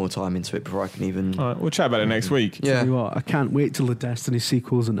put a lot more time into it before I can even. All right, we'll chat about it next week. Yeah. Tell you what, I can't wait till the Destiny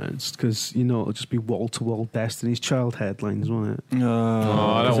sequel's announced because it'll just be wall to wall Destiny's Child headlines, won't it? I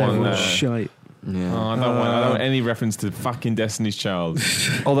don't want that. Shite. Yeah. I don't want any reference to fucking Destiny's Child.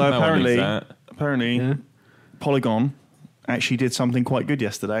 Although No one needs that. apparently, Yeah. Polygon actually did something quite good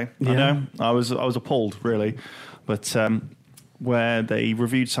yesterday. I Yeah. know. I was appalled, really, but where they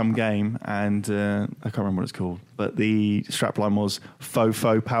reviewed some game and I can't remember what it's called, but the strapline was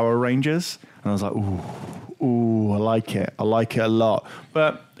Fofo Power Rangers, and I was like, ooh, I like it a lot,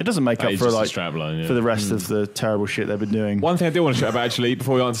 but it doesn't make That up is for just a like strapline, yeah. for the rest of the terrible shit they've been doing. One thing I do want to chat about, actually,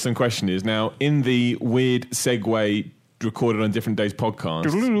 before we answer some question is, now, in the weird segue recorded on different days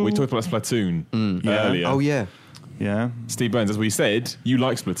podcast, we talked about Splatoon earlier. Oh yeah. Yeah, Steve Burns, as we said, you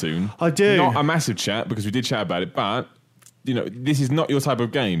like Splatoon. I do. Not a massive chat, because we did chat about it, but, this is not your type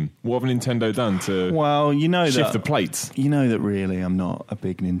of game. What have Nintendo done to well, shift the plates? You know that really I'm not a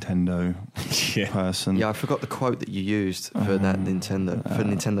big Nintendo Yeah. person. Yeah, I forgot the quote that you used for that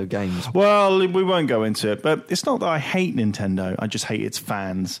Nintendo games. Well, we won't go into it, but it's not that I hate Nintendo. I just hate its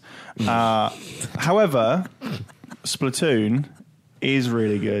fans. However, Splatoon is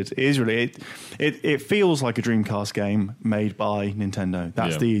really good. It is really it feels like a Dreamcast game made by Nintendo.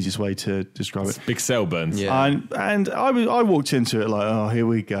 That's Yeah. the easiest way to describe it. Big sell, Burns. Yeah. And I walked into it like, oh, here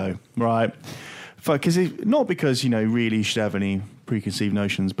we go, right? Not because really you should have any preconceived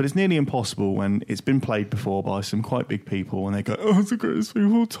notions, but it's nearly impossible when it's been played before by some quite big people, and they go, "Oh, it's the greatest thing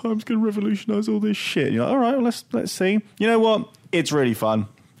of all time. It's going to revolutionise all this shit." And you're like, all right, well, let's see. You know what? It's really fun.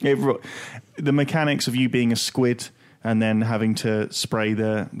 The mechanics of you being a squid and then having to spray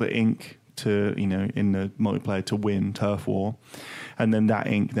the ink to in the multiplayer to win turf war, and then that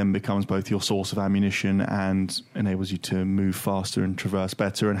ink then becomes both your source of ammunition and enables you to move faster and traverse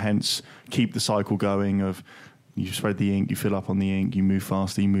better, and hence keep the cycle going of you spread the ink, you fill up on the ink, you move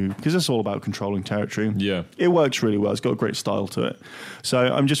faster, you move, because it's all about controlling territory. Yeah. It works really well. It's got a great style to it. So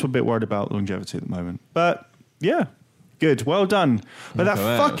I'm just a bit worried about longevity at the moment. But yeah, good. Well done. But that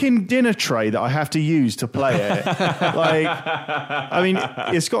fucking dinner tray that I have to use to play it,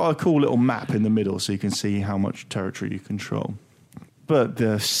 it's got a cool little map in the middle so you can see how much territory you control. But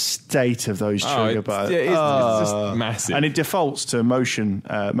the state of those trigger buttons. It's just massive. And it defaults to motion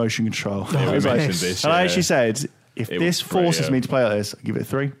control. Yeah, we I was like- mentioned this, and I yeah. actually said, if It this was great, forces yeah. me to play like this, I'll give it a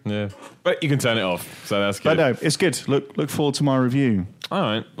 3. Yeah. But you can turn it off, so that's good. But no, it's good. Look forward to my review. All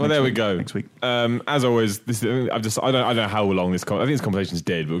right. Well, Next there we week. go. Next week. As always, I don't know how long this. I think this conversation's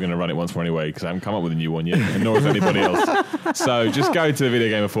dead, but we're going to run it once more anyway because I haven't come up with a new one yet, and nor has anybody else. So just go to the Video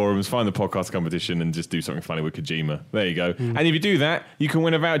Gamer forums, find the podcast competition, and just do something funny with Kojima. There you go. And if you do that, you can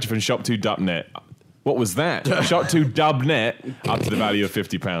win a voucher from Shop2Dubnet. What was that? Shop2Dubnet up to the value of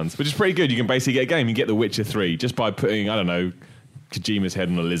 £50, which is pretty good. You can basically get a game. You can get The Witcher 3 just by putting, I don't know, Kojima's head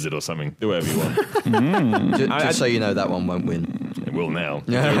on a lizard or something. Do whatever you want. Just so you know, that one won't win. It will now.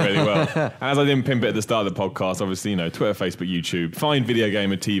 It'll do really well. And as I didn't pimp it at the start of the podcast, obviously, Twitter, Facebook, YouTube. Find Video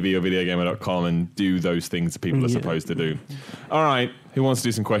Gamer TV or videogamer.com and do those things that people are supposed to do. All right. Who wants to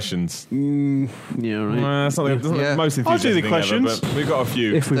do some questions? Yeah, right. That's not the Yeah. most I'll do the enthusiastic thing questions. ever, but we've got a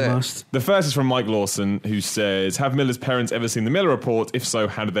few. If we Yeah. must. The first is from Mike Lawson, who says, have Miller's parents ever seen the Miller Report? If so,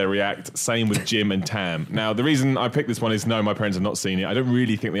 how did they react? Same with Jim and Tam. Now, the reason I picked this one is, no, my parents have not seen it. I don't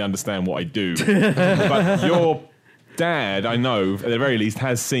really think they understand what I do. But your dad, I know, at the very least,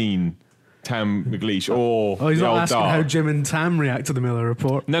 has seen Tam McLeish or Oh, he's the not old asking Dart. how Jim and Tam react to the Miller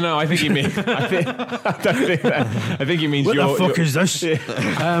Report. No, I think he means. I don't think that. I think he means What your. the fuck is this?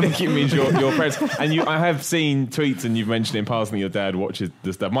 I think it means your parents. And I have seen tweets, and you've mentioned in passing that your dad watches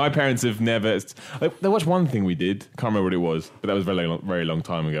the stuff. My parents have never. They watched one thing we did. Can't remember what it was, but that was a very long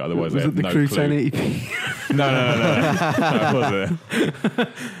time ago. Otherwise, Was they it had the no Crew clue. 1080p? No, it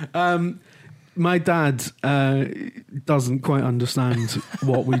wasn't. My dad doesn't quite understand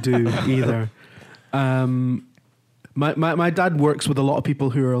what we do either. My dad works with a lot of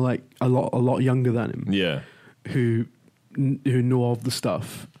people who are like a lot younger than him, Yeah. who know of the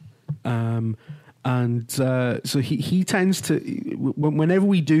stuff, so he tends to, whenever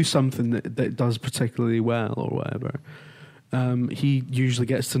we do something that does particularly well or whatever, he usually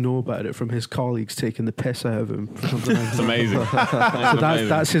gets to know about it from his colleagues taking the piss out of him. For something It's amazing. So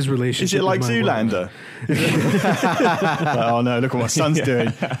that's his relationship. Is it like with my work. Zoolander? Oh no! Look what my son's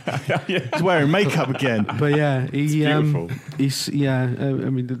doing. He's wearing makeup again. But yeah, beautiful. I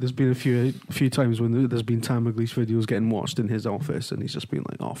mean, there's been a few times when there's been Tamagleash videos getting watched in his office, and he's just been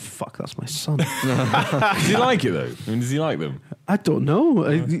like, "Oh fuck, that's my son." Does he like it though? I mean, does he like them? I don't know.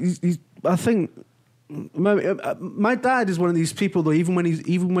 I think my dad is one of these people though. Even when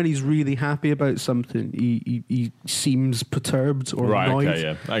he's really happy about something, he seems perturbed or Right. annoyed. Okay.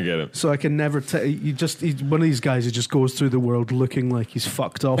 Yeah. I get it. So I can never tell. He's one of these guys who just goes through the world looking like he's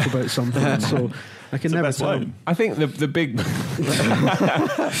fucked off about something. So I can never tell him. I think the big,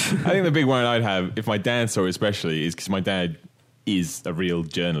 I think the big one I'd have if my dad saw it, especially, is because my dad is a real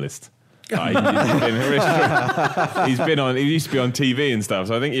journalist. He used to be on TV and stuff.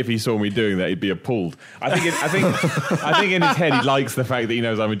 So I think if he saw me doing that, he'd be appalled. I think in his head he likes the fact that he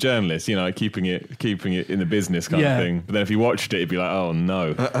knows I'm a journalist. You know, like keeping it in the business kind of thing. But then if he watched it, he'd be like, "Oh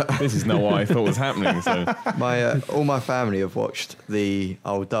no, this is not what I thought was happening." So all my family have watched the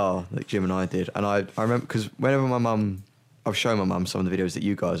old Dar that Jim and I did, and I remember because whenever I've shown my mum some of the videos that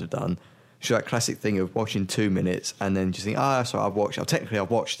you guys have done. She's that classic thing of watching 2 minutes and then just think, that's right, I've watched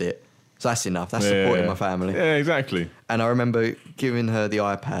it. So that's enough. That's supporting my family. Yeah, exactly. And I remember giving her the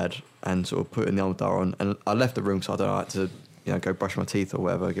iPad and sort of putting the old Dar on. And I left the room because I had to, go brush my teeth or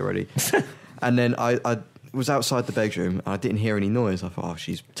whatever, get ready. And then I was outside the bedroom and I didn't hear any noise. I thought,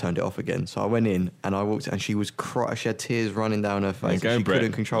 she's turned it off again. So I went in and I walked and she was she had tears running down her face. She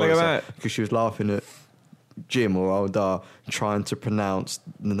couldn't control herself because she was laughing at Jim or old Dar trying to pronounce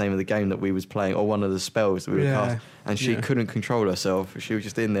the name of the game that we was playing or one of the spells that we were casting, and she couldn't control herself. She was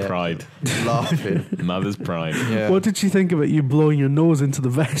just in there Pride. laughing. Mother's pride. Yeah. What did she think about you blowing your nose into the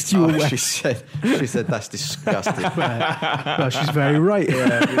vest you were wearing? She said that's disgusting. Well, she's very right.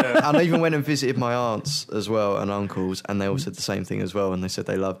 Yeah. And I even went and visited my aunts as well and uncles, and they all said the same thing as well, and they said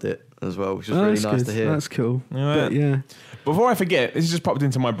they loved it as well, which was really that's nice good. to hear. That's cool. Yeah. But yeah. Before I forget, this has just popped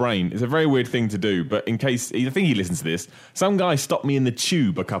into my brain. It's a very weird thing to do, but in case I think he listens to this, some guy stopped me in the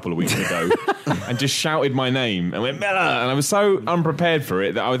tube a couple of weeks ago and just shouted my name and went, "Miller!" And I was so unprepared for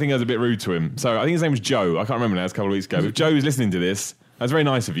it that I think I was a bit rude to him. So I think his name was Joe. I can't remember now. It was a couple of weeks ago. If Joe is listening to this, that's very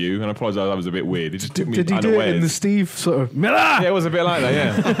nice of you, and I apologise. I was a bit weird. It just took me Did he do unawares. it in the Steve sort of Miller? Yeah, it was a bit like that.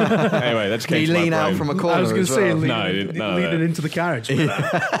 Yeah. Anyway, that just Did came he to my lean out brain. from a corner? I was going as to say well? leaning into the carriage.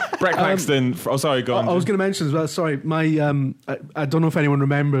 Brett Claxton. Sorry, go on. I was going to mention as well. Sorry, my I don't know if anyone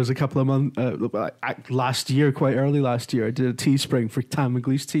remembers a couple of months last year, quite early last year, I did a Teespring for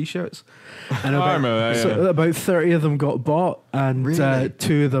Tamagleash t-shirts, and I remember that, yeah. so about 30 of them got bought, and Really?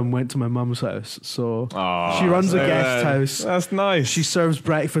 2 of them went to my mum's house. So Aw, she runs a so guest that- house. That's nice. She serves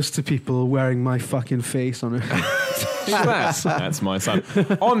breakfast to people wearing my fucking face on her. That's my son.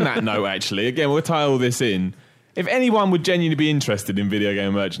 On that note, actually, again, we'll tie all this in. If anyone would genuinely be interested in video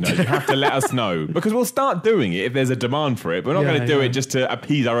game merchandise, you have to let us know, because we'll start doing it if there's a demand for it. But we're not going to do it just to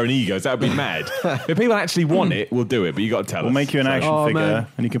appease our own egos. That would be mad. If people actually want it, we'll do it. But you got to tell us. We'll make you an action Oh, figure, man.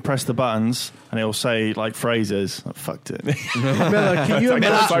 and you can press the buttons, and it'll say like phrases. I fucked it. Miller, can you It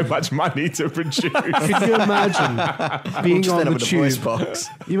takes so imagine? much money to produce. Can you imagine being Just on end the up with a voice tube? box.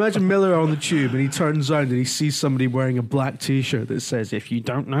 You imagine Miller on the tube, and he turns around and he sees somebody wearing a black T-shirt that says, "If you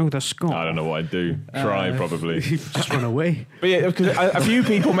don't know the score," I don't know what I'd do. Try, probably. just run away. But yeah, because a few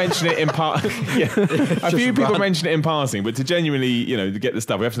people mention it in mention it in passing, but to genuinely, to get the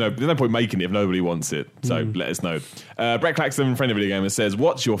stuff, we have to know. There's no point making it if nobody wants it. So let us know. Brett Claxton, friend of Video Gamer, says,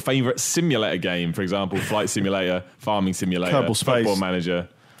 "What's your favourite simulator game? For example, Flight Simulator, Farming Simulator, Kerbal Space. Football Manager."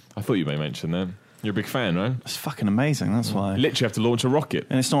 I thought you may mention that. You're a big fan, right? It's fucking amazing. That's why. You literally have to launch a rocket.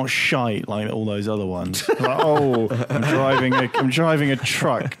 And it's not shite like all those other ones. Like, I'm driving a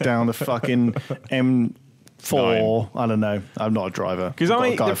truck down the fucking M4. I don't know. I'm not a driver. Because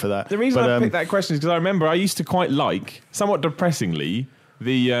I've got a guy for that. The reason But, I picked that question is because I remember I used to quite like, somewhat depressingly,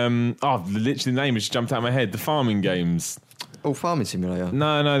 literally the name has just jumped out of my head. The farming games. Oh, Farming Simulator.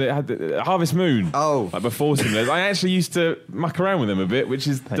 No, they had the Harvest Moon. Oh. Like before simulators. I actually used to muck around with them a bit, which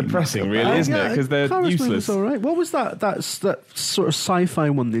is depressing, really, isn't it? Because they're Harvest Moon useless. was all right. What was that sort of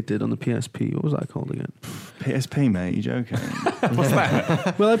sci-fi one they did on the PSP? What was that called again? PSP, mate. You joking? What's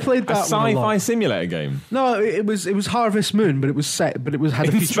that? Well, I played A that one a sci-fi lot. simulator game. No, it was Harvest Moon, but it was set, but it was had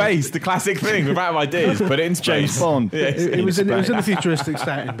a In future- space, the classic thing. We're out of ideas. Put it in space. James Bond. Yeah, It was in a space. futuristic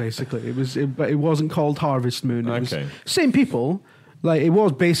setting, basically. But it wasn't called Harvest Moon. It was Okay. same people. Like, it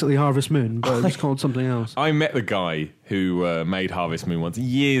was basically Harvest Moon, but it was called something else. I met the guy who made Harvest Moon once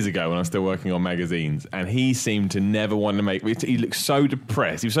years ago when I was still working on magazines, and he seemed to never want to make. He looked so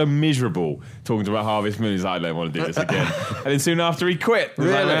depressed. He was so miserable talking about Harvest Moon. He's like, I don't want to do this again. And then soon after, he quit.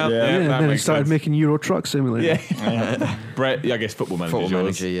 Really? Like, well, Yeah, and that then he makes started sense. making Euro Truck Simulator. Yeah. Brett, I guess Football Manager. Football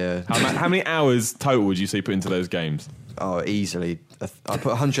is yours. Manager, yeah. How many hours total would you say put into those games? Oh, easily. I put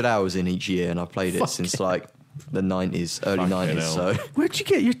 100 hours in each year, and I've played it since like the 90s, early Fucking 90s. hell. So Where'd you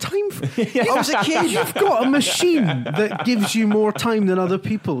get your time from? I was a kid. You've got a machine that gives you more time than other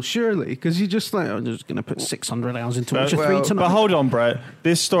people, surely. Because you're just like, I'm just going to put 600 hours into Witcher 3 tonight. But hold on, Brett.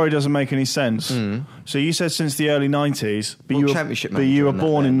 This story doesn't make any sense. So you said since the early 90s, but, Well, you, Championship but you were Manager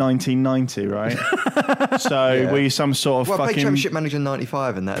born and in that 1990, right? So Yeah. were you some sort of Well, I played fucking Championship Manager in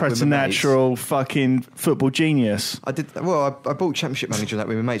 95 and that. with my mates. preternatural fucking football genius? I did. Well, I bought Championship Manager and that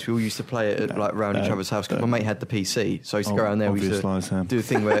with my mates. We all used to play it at, like around each other's house because my mate had the PC, so I used to go around there. We used obvious to lies, do a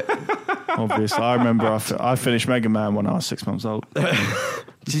thing where. Obviously, I remember I finished Mega Man when I was 6 months old.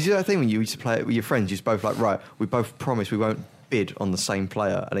 Did you do that thing when you used to play it with your friends? You used to both like, right, we both promise we won't bid on the same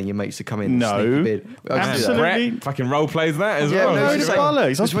player, and then your mates to come in. No. And sneaky bid. I used to do that. Absolutely. Brett fucking role plays that as Yeah, well. no, No, it's it's like- bollocks. I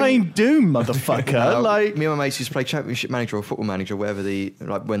was it's when playing you- Doom, motherfucker. Like, me and my mates used to play Championship Manager or Football Manager, whatever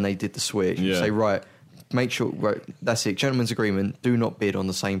when they did the switch. Yeah. Say, right, make sure, right, that's it, gentleman's agreement, do not bid on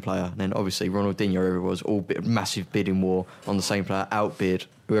the same player. And then obviously Ronaldinho, whoever it was, all massive bidding war on the same player, outbid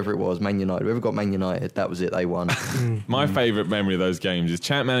whoever it was, Man United. Whoever got Man United, that was it, they won. My favourite memory of those games is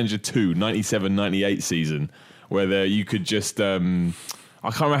Champ Manager 2, 97-98 season, where you could just... I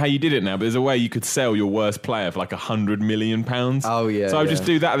can't remember how you did it now, but there's a way you could sell your worst player for like £100 million. Oh, yeah, So I would yeah. just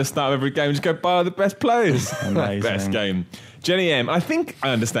do that at the start of every game, just go buy the best players. Amazing. Best game. Jenny M, I think I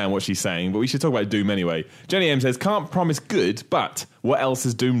understand what she's saying, but we should talk about Doom anyway. Jenny M says, can't promise good, but what else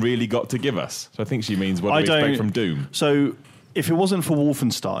has Doom really got to give us? So I think she means what do we expect from Doom? So, if it wasn't for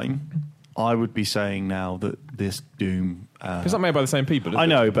Wolfenstein, I would be saying now that this Doom. It's not made by the same people, is I it?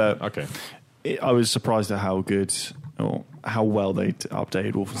 know, but Okay. I was surprised at how good or how well they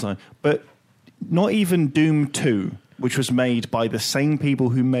updated Wolfenstein. But not even Doom 2, which was made by the same people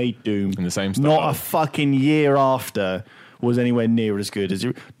who made Doom, In the same style. not a fucking year after, was anywhere near as good as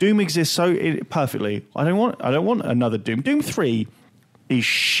Doom exists perfectly. I don't want another Doom. Doom 3 is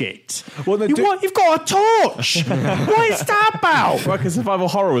shit. Well, You've got a torch. What is that about? Well, because survival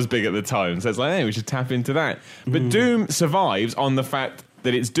horror was big at the time, so it's like, hey, we should tap into that. But Doom survives on the fact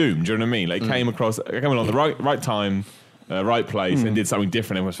that it's Doom. Do you know what I mean? Like, it came along the right time, right place, and did something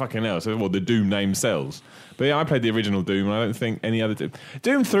different and was fucking hell. So, well, the Doom name sells. But yeah, I played the original Doom, and I don't think any other Doom.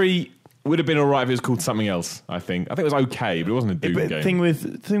 Doom 3 would have been all right if it was called something else, I think. I think it was okay, but it wasn't a Doom But game. thing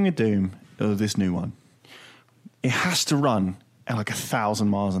with Doom, this new one, it has to run at like 1,000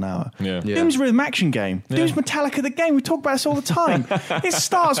 miles an hour. Yeah. Doom's a rhythm action game. Doom's Metallica the game. We talk about this all the time. It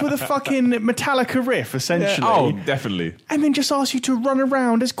starts with a fucking Metallica riff, essentially. Oh, definitely. And then just asks you to run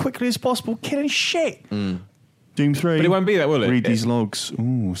around as quickly as possible, killing shit. Doom 3. But it won't be that, will it? Read these logs.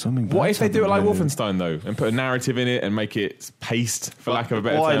 Ooh, something. What if they do it like Wolfenstein? Wolfenstein, though, and put a narrative in it and make it paced, for lack of a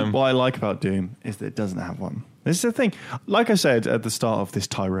better term? What I like about Doom is that it doesn't have one. This is the thing. Like I said at the start of this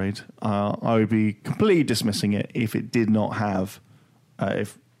tirade, I would be completely dismissing it if it did not have,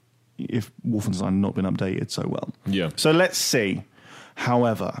 if Wolfenstein had not been updated so well. Yeah. So let's see.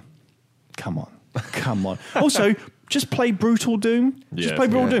 However, come on. Also, just play Brutal Doom. Just Yeah, play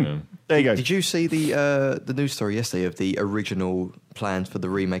Brutal yeah, Doom. yeah. There you go. Did you see the news story yesterday of the original plans for the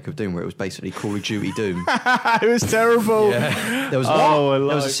remake of Doom, where it was basically Call of Duty Doom? It was terrible. There was Oh, I there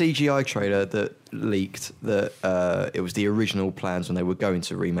was like- a CGI trailer that leaked that it was the original plans when they were going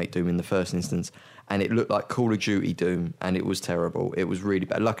to remake Doom in the first instance, and it looked like Call of Duty Doom, and it was terrible. It was really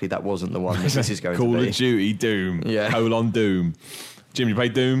bad. Luckily, that wasn't the one that this is going Call to be. of Duty Doom. Yeah. Doom. Jim, you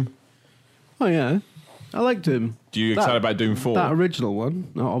played Doom? Oh, yeah. I liked him. Do you That- excited about Doom 4? That original one,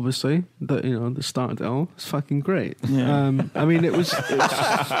 obviously, that that started it all. It's fucking great. Yeah. I mean, it was, but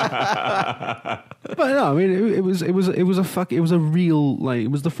no, I mean, it was a real, like, it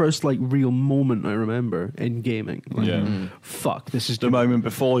was the first like real moment I remember in gaming. Like, Yeah. fuck, this is The moment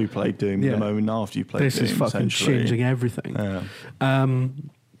before you played Doom, Yeah. the moment after you played this Doom. is fucking essentially. changing everything. Yeah.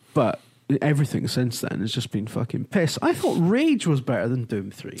 But everything since then has just been fucking piss. I thought Rage was better than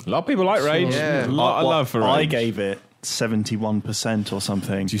Doom 3. A lot of people like Rage. Yeah. A lot of love for Rage. I gave it 71% or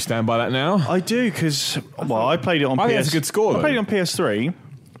something. Do you stand by that now? I do because I played it on I PS. think that's a good score, I played though. it on PS3.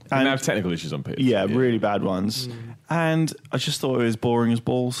 And And have technical issues on PS. yeah, really bad ones. And I just thought it was boring as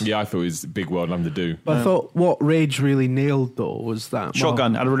balls. Yeah, I thought it was a big world nothing to do. But I thought what Rage really nailed though was that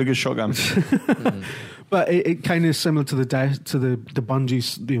Shotgun had a really good shotgun. But it kind of is similar to the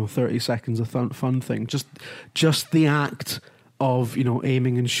Bungie's 30 seconds of fun thing. Just the act of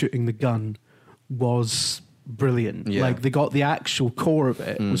aiming and shooting the gun was brilliant. Yeah. Like, they got the actual core of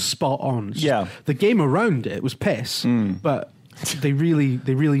it was spot on. It's just- Yeah. the game around it was piss, but they really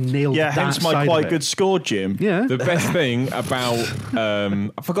nailed Yeah, that hence my side quite of it. good score, Jim. Yeah. The best thing about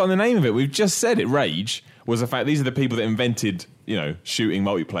I've forgotten the name of it. We've just said it. Rage was the fact these are the people that invented shooting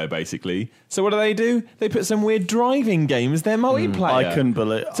multiplayer basically. So what do? They put some weird driving game as their multiplayer. I couldn't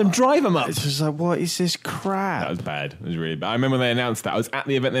believe some drive 'em up. It's just like, what is this crap? That was bad. It was really bad. I remember when they announced that. I was at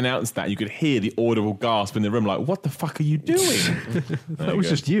the event they announced that. You could hear the audible gasp in the room, like, what the fuck are you doing? That was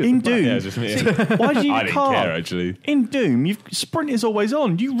just you. In Doom, Yeah, it was just me. why do you I need a didn't car? care, actually. In Doom, sprint is always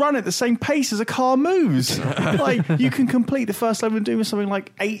on. You run at the same pace as a car moves. Like, you can complete the first level of Doom in something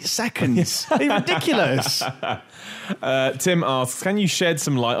like 8 seconds. It's ridiculous. Tim asks, can you shed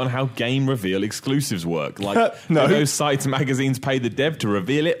some light on how game reveal exclusives work? Like, No. do those sites and magazines pay the dev to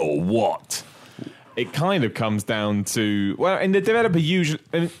reveal it, or what? It kind of comes down to, well, in the developer usually,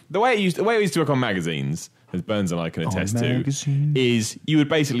 the way it used to work on magazines, as Burns and I can attest to, magazines. is you would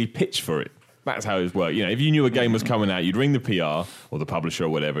basically pitch for it. That's how it worked. If you knew a game was coming out, you'd ring the PR or the publisher or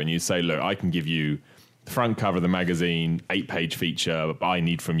whatever, and you'd say, look, I can give you the front cover of the magazine, 8-page feature, I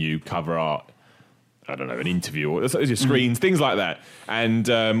need from you cover art, I don't know, an interview or your screens, things like that. And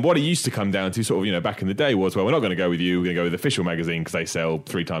what it used to come down to, sort of, back in the day was, well, we're not going to go with you, we're going to go with the official magazine because they sell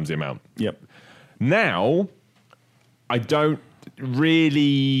 3 times the amount. Yep. Now, I don't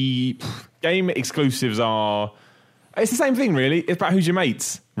really. Game exclusives are. It's the same thing, really. It's about who's your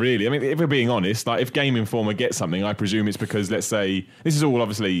mates, really. I mean, if we're being honest, like if Game Informer gets something, I presume it's because, let's say, this is all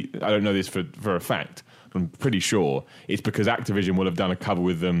obviously, I don't know this for a fact, I'm pretty sure it's because Activision will have done a cover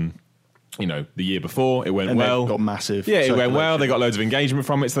with them, the year before. It went And well. they've got massive Yeah, it went well. circulation. They got loads of engagement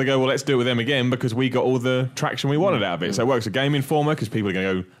from it. So they go, well, let's do it with them again because we got all the traction we wanted out of it. So it works for Game Informer because people are going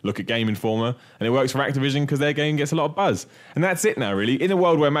to go look at Game Informer. And it works for Activision because their game gets a lot of buzz. And that's it now, really. In a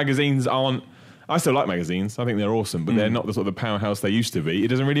world where magazines aren't... I still like magazines. I think they're awesome, but they're not the sort of powerhouse they used to be. It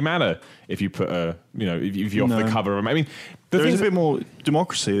doesn't really matter if you put if you offer the cover of... I mean, There is a bit more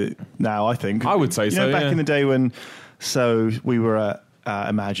democracy now, I think. I would say so, back yeah. in the day when... So we were at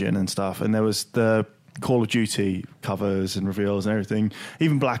Imagine and stuff, and there was the Call of Duty covers and reveals and everything,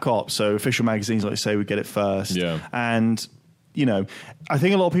 even Black Ops, so official magazines, like you say, would get it first. Yeah. And, I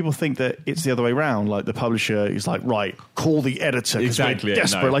think a lot of people think that it's the other way around, like the publisher is like, right, call the editor because Exactly, we're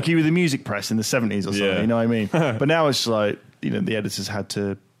desperate, no. like you were the music press in the 70s or something, Yeah. you know what I mean? But now it's like, the editors had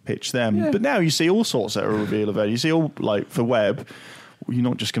to pitch them. Yeah. But now you see all sorts that are reveal of it. You see all, like, for web, you're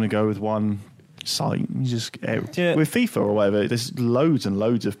not just going to go with one site. You just with FIFA or whatever, there's loads and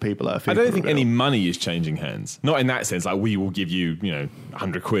loads of people that are FIFA. I don't think any reveal. money is changing hands. Not in that sense, like we will give you,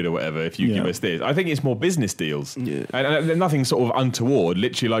 £100 or whatever if you give us this. I think it's more business deals. Yeah. And nothing sort of untoward,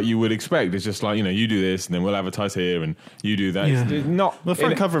 literally like you would expect. It's just like, you do this and then we'll advertise here and you do that. Yeah. It's not... The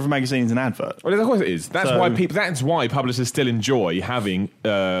front cover of a magazine is an advert. Well, of course it is. That's So- why publishers still enjoy having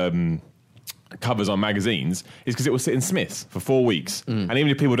covers on magazines, is because it will sit in Smiths for 4 weeks, and even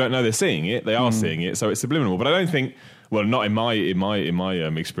if people don't know they're seeing it, they are seeing it, so it's subliminal. But I don't think, well, not in my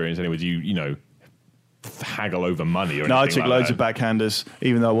experience anyway. Do you haggle over money or No, I anything took like loads that? of backhanders,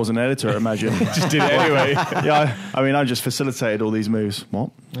 even though I wasn't an editor at Imagine. Just did it anyway. Yeah, I just facilitated all these moves.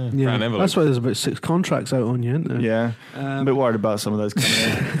 What? Yeah, Brown envelope. that's why there's about 6 contracts out on you, isn't there? Yeah, I'm a bit worried about some of those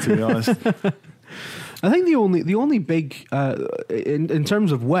coming in, to be honest. I think the only big in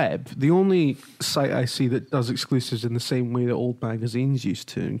terms of web, the only site I see that does exclusives in the same way that old magazines used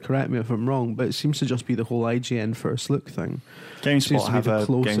to, and correct me if I'm wrong, but it seems to just be the whole IGN first look thing. Seems GameSpot to be have the a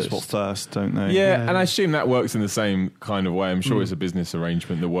closest. GameSpot first, don't they? Yeah, and I assume that works in the same kind of way. I'm sure it's a business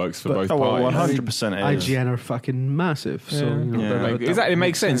arrangement that works for But- both Oh, well, parties. 100% is. IGN are fucking massive, so Yeah. Exactly, it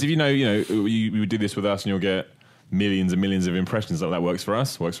makes sense. If you you do this with us and you'll get millions and millions of impressions. Like that works for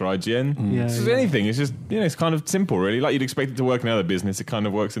us, works for IGN. Yeah, It's just yeah. anything. It's just it's kind of simple, really. Like you'd expect it to work in other business, it kind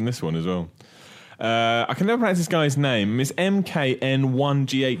of works in this one as well. I can never pronounce this guy's name. It's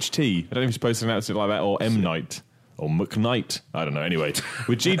MKN1GHT. I don't know if you're supposed to pronounce it like that, or M Knight. Or McKnight. I don't know. Anyway,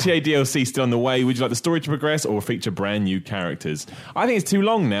 with GTA DLC still on the way, would you like the story to progress or feature brand new characters? I think it's too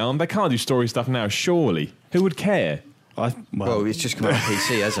long now. They can't do story stuff now, surely. Who would care? Well, it's just come out on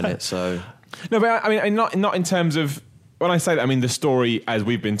PC, hasn't it? So No, but I mean, not in terms of... When I say that, I mean the story as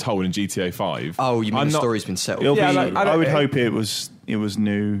we've been told in GTA 5. oh, you mean I'm the not- story's been settled? It'll Yeah, be, like, I would hope it was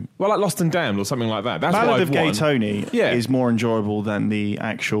new. Well, like Lost and Damned or something like that. That's what Ballad I've of Gay won. Tony Yeah. is more enjoyable than the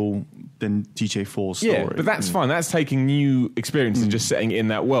actual than GTA 4's story. Yeah, but that's fine. That's taking new experiences and just setting it in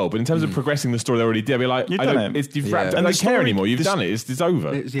that world. But in terms of progressing the story they already did, I'd be like, You've I done don't, it. it's, you've Yeah. wrapped, I And don't the care story- anymore. You've this- done it. It's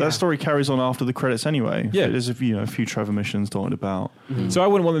over. That story carries on after the credits anyway. Yeah. There's a few Trevor missions dotted about. So I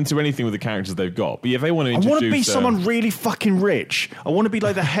wouldn't want them to do anything with the characters they've got. But if they want to I introduce, want to be someone really fucking rich. I want to be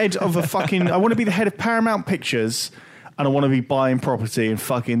like the head of a fucking. I want to be the head of Paramount Pictures, and I want to be buying property and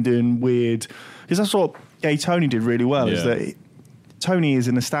fucking doing weird. Because that's what Gay Tony did really well. Is Yeah. that Tony is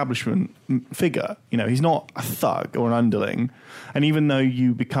an establishment figure. You know, he's not a thug or an underling. And even though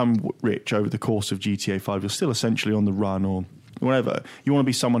you become rich over the course of GTA 5, you're still essentially on the run or whatever. You want to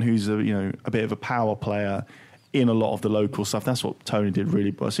be someone who's a bit of a power player in a lot of the local stuff. That's what Tony did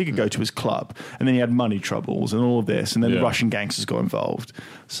really well. So he could go to his club, and then he had money troubles and all of this, and then the Yeah. Russian gangsters got involved.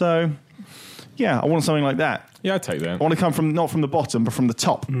 So, yeah, I want something like that. Yeah, I'd take I that. want to come from not from the bottom, but from the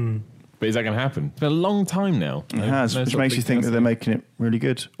top. But is that going to happen? It's been a long time now. It has, No which sort of makes you big think that they're making it really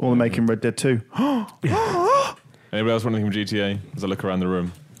good. Or they're making Red Dead 2. Anybody else want anything from GTA? As I look around the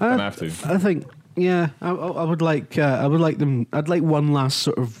room, don't have to. I think, yeah, I would like them. I'd like one last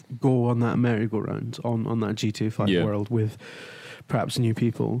sort of go on that merry-go-round on that GTA 5 Yeah. world with perhaps new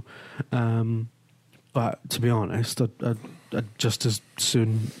people. But to be honest, I'd just as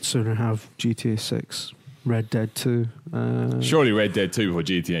sooner have GTA 6, Red Dead 2. Surely Red Dead 2 before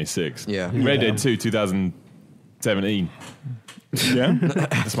GTA 6. Yeah. Red Yeah. Dead 2 2017. Yeah.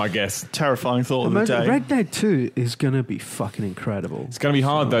 That's my guess. Terrifying thought of the day. Red Dead 2 is going to be fucking incredible. It's going to be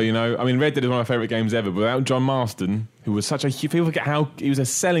hard, though, you know. I mean, Red Dead is one of my favourite games ever. But without John Marston, who was such a... People forget how... He was a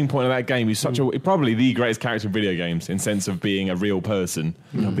selling point of that game. He was such a... Probably the greatest character in video games in sense of being a real person.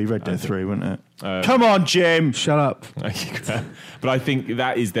 It'll be Red Dead 3, wouldn't it? Come on, Jim! Shut up. But I think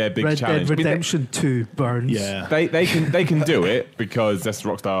that is their big Red challenge. Dead I mean, Redemption 2 burns. Yeah. They can do it because that's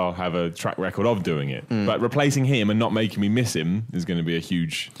Rockstar have a track record of doing it. But replacing him and not making me miss him is going to be a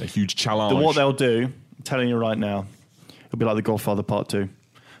huge challenge. What they'll do, I'm telling you right now, it'll be like The Godfather Part 2.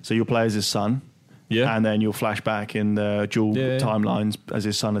 So you'll play as his son, Yeah. and then you'll flash back in the dual Yeah. timelines as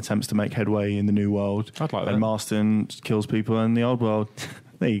his son attempts to make headway in the new world. I'd like that. And Marston kills people in the old world.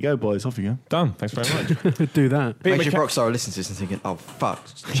 There you go, boys. Off you go. Done. Thanks very much. Do that. Imagine Rockstar are listening to this and thinking, oh, fuck,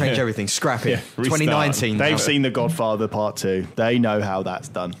 change everything, scrap it. Yeah, restart. 2019. They've now. seen The Godfather Part 2. They know how that's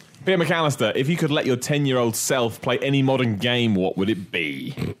done. Peter McAllister, if you could let your 10-year-old self play any modern game, what would it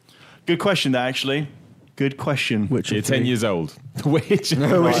be? Good question, that actually. Good question. Witcher You're 3. 10 years old. Which?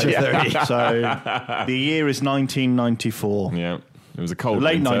 Witcher So the year is 1994. Yeah. It was a cold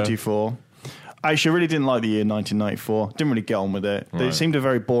Late winter. 94. Actually, I really didn't like the year 1994. Didn't really get on with it. Right. It seemed a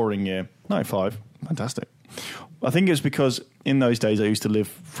very boring year. 95. Fantastic. I think it was because in those days I used to live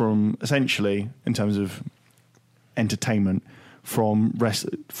from, essentially, in terms of entertainment, from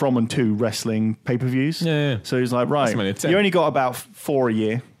and to wrestling pay-per-views. Yeah. So it was like, right, That's only a 10. you only got about 4 a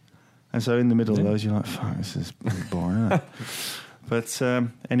year. And so in the middle of those, you're like, fuck, this is pretty boring, isn't it? But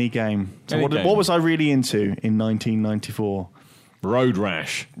any game. So Any what, game. what was I really into in 1994? Road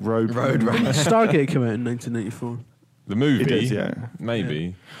Rash. Road Rash. Stargate came out in 1994. The movie. It is, yeah.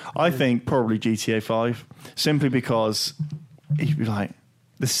 Maybe. I think probably GTA 5, simply because you'd be like,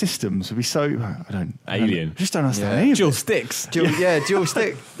 the systems would be so, Alien. I just don't understand Yeah. any of Dual it. sticks. Dual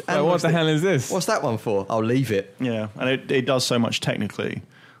stick. Like, what the hell is this? What's that one for? I'll leave it. Yeah, and it does so much technically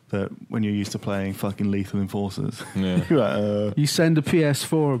that when you're used to playing fucking Lethal Enforcers, Yeah. you're like, You send a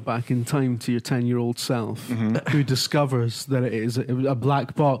PS4 back in time to your 10-year-old self, who discovers that it is a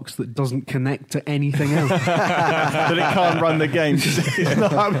black box that doesn't connect to anything else. that it can't run the game because it's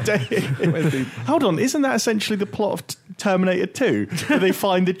not updated. Hold on, isn't that essentially the plot of Terminator 2? Where they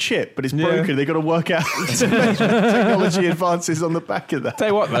find the chip, but it's Yeah. broken. They've got to work out technology advances on the back of that. Tell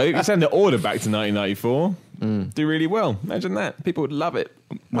you what, though, you send the order back to 1994, do really well. Imagine that. People would love it.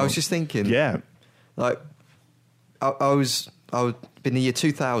 I was just thinking, Yeah. like, I was in the year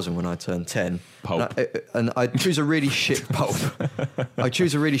 2000 when I turned 10. Pulp. And I choose a really shit pulp. I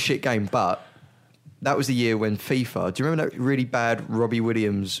choose a really shit game, but that was the year when FIFA. Do you remember that really bad Robbie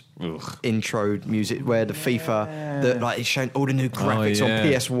Williams Ugh. intro music where the FIFA, that like it's showing all the new graphics yeah.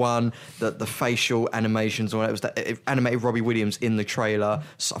 on PS1, the facial animations, or it was that it animated Robbie Williams in the trailer.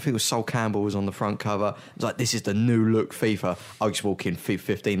 So I think it was Sol Campbell was on the front cover. It's like, this is the new look FIFA. I just walk in FIFA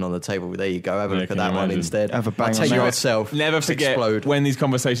 15 on the table. There you go. Have a Yeah, look can at that you one imagine? instead. Have a bang My on 10-year-old that. self. Never forget explode. when these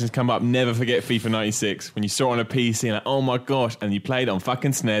conversations come up. Never forget FIFA 96 when you saw it on a PC and like, oh my gosh, and you played on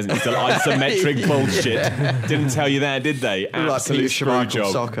fucking SNES and it's still isometric bullshit. Didn't tell you that, did they? Like Absolute Peter screw Schmeichel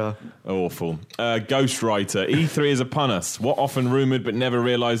job. soccer. Awful. Ghostwriter. E3 is upon us. What often rumoured but never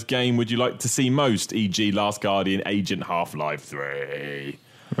realised game would you like to see most? E.g. Last Guardian, Agent, Half-Life 3.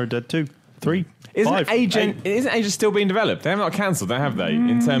 Red Dead 2. Isn't Agent still being developed? They have not cancelled, have they?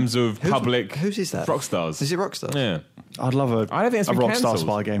 In terms of public. Whose is that? Rockstar's. Is it Rockstar? Yeah. I'd love a I don't think it's been Rockstar cancelled.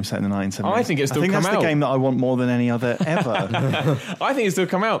 spy game set in the 1970s. I think it's still come that's out. the game that I want more than any other ever. I think it's still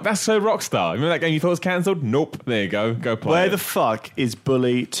come out. That's so Rockstar. Remember that game you thought was cancelled? Nope. There you go. Go play Where it. the fuck is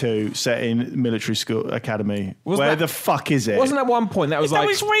Bully 2 set in military school academy? Wasn't Where that- the fuck is it? Wasn't at one point that was like...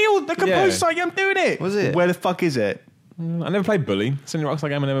 it's real. The composer's like, I'm doing it. Was it? Where the fuck is it? I never played Bully. It's the only Rockstar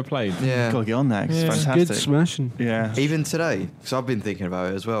game I never played. Yeah. Gotta get on that. 'Cause Yeah. It's It's fantastic. good smashing. Yeah. Even today, because I've been thinking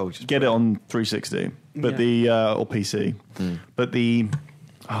about it as well. Just Get it on 360, but or PC. But the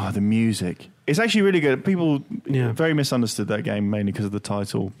music, it's actually really good. People very misunderstood that game mainly because of the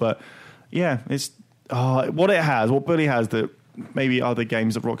title, but yeah, it's what Bully has that maybe other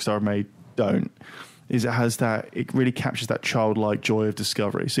games that Rockstar have made don't, is it really captures that childlike joy of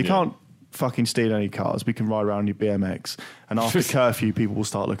discovery. So you can't fucking steal any cars. We can ride around your BMX, and after curfew, people will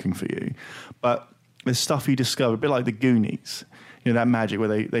start looking for you. But there's stuff you discover, a bit like the Goonies. You know, that magic where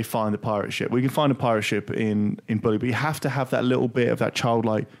they find the pirate ship. We can find a pirate ship in Bully, but you have to have that little bit of that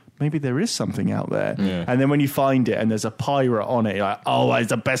childlike, maybe there is something out there. Yeah. And then when you find it and there's a pirate on it, you're like, oh, it's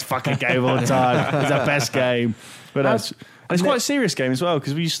the best fucking game of all time. It's the best game. But it's quite a serious game as well,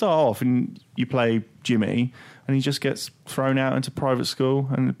 because when you start off and you play Jimmy and he just gets thrown out into private school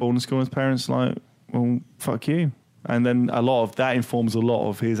and boarding school, and his parents are like, well, fuck you. And then a lot of that informs a lot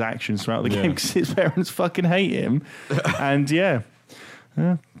of his actions throughout the game, because his parents fucking hate him. And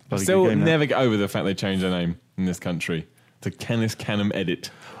I bloody still good game, that. never get over the fact they changed their name in this country to Canis Canem Edit.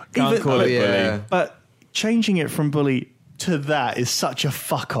 Can't call it Bully. But changing it from Bully to that is such a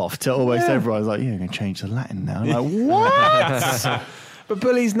fuck off to almost everyone. It's like, you're going to change the Latin now. I'm like, what? But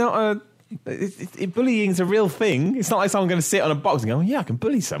Bully's not a... bullying's a real thing. It's not like someone going to sit on a box and go, yeah, I can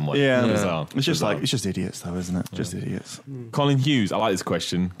bully someone. Bizarre. It's just Bizarre. like, it's just idiots though, isn't it? Just idiots. Colin Hughes, I like this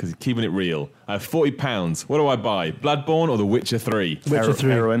question because he's keeping it real. £40. What do I buy? Bloodborne or The Witcher 3? Witcher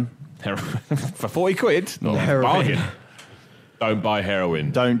 3. Heroin. For 40 quid? Heroin. Bargain. Don't buy heroin.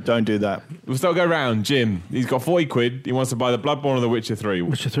 Don't do that. We'll still go round. Jim, he's got 40 quid. He wants to buy the Bloodborne or The Witcher 3.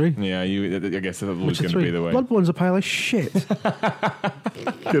 Witcher 3. Yeah, I guess that's always Witcher going to 3. be the way. Bloodborne's a pile of shit.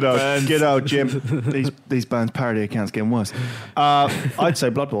 Good old Jim. These bands' parody accounts getting worse. I'd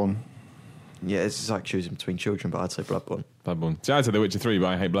say Bloodborne. Yeah, it's like choosing between children, but I'd say Bloodborne. Bloodborne. See, I said The Witcher 3, but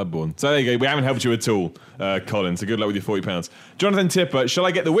I hate Bloodborne. So there you go. We haven't helped you at all, Colin. So good luck with your £40. Jonathan Tipper, shall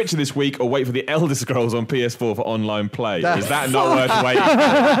I get The Witcher this week or wait for the Elder Scrolls on PS4 for online play? Is that not worth waiting?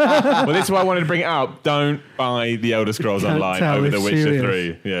 Well, this is why I wanted to bring it up. Don't buy the Elder Scrolls Can't online tell, over it's The Witcher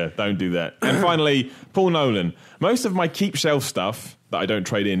serious. 3. Yeah, don't do that. And finally, Paul Nolan. Most of my keep shelf stuff that I don't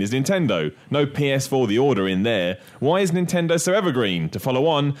trade in is Nintendo. No PS4 The Order in there. Why is Nintendo so evergreen? To follow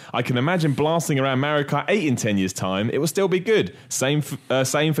on, I can imagine blasting around Mario Kart 8 in 10 years' time. It will still be good. Same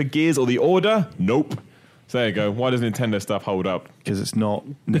for Gears or The Order? Nope. So there you go. Why does Nintendo stuff hold up? Because it's not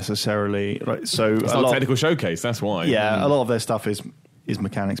necessarily right. So It's not a technical showcase, that's why. Yeah, a lot of their stuff is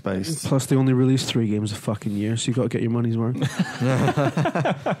mechanics based. Plus, they only released 3 games a fucking year, so you've got to get your money's worth.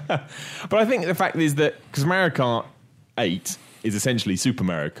 But I think the fact is that, because Mario Kart 8 is essentially Super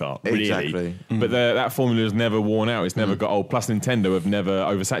Mario Kart, really. Exactly. But that formula has never worn out. It's never got old. Plus, Nintendo have never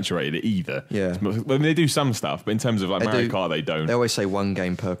oversaturated it either. Yeah. Well, they do some stuff, but in terms of like Mario Kart, they don't. They always say one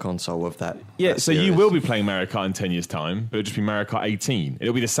game per console of that. Yeah, that so you series. will be playing Mario Kart in 10 years' time, but it'll just be Mario Kart 18.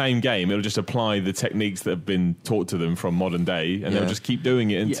 It'll be the same game. It'll just apply the techniques that have been taught to them from modern day, and they'll just keep doing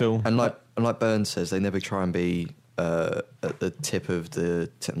it until... And like Burns says, they never try and be at the tip of the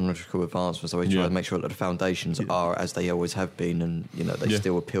technological advancements. They always try to make sure that the foundations are as they always have been, and they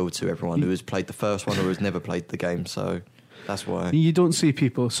still appeal to everyone who has played the first one or has never played the game. So that's why. You don't see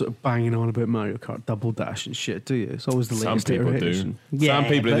people sort of banging on about Mario Kart Double Dash and shit, do you? It's always the Some latest people do. iteration. Some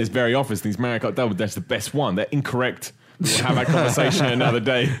people in but- this very office think Mario Kart Double Dash is the best one. They're incorrect. We'll have that conversation another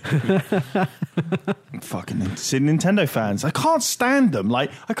day. Fucking Nintendo fans. I can't stand them. Like,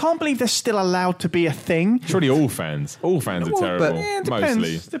 I can't believe they're still allowed to be a thing. Surely all fans. All fans are terrible.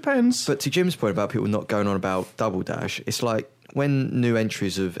 Mostly. Depends. But to Jim's point about people not going on about Double Dash, it's like when new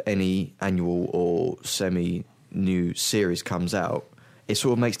entries of any annual or semi-new series comes out, it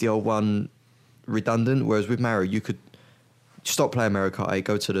sort of makes the old one redundant. Whereas with Mario, you could stop playing Mario Kart 8,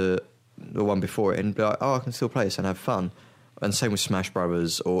 go to the one before it, and be like, oh, I can still play this and have fun. And same with Smash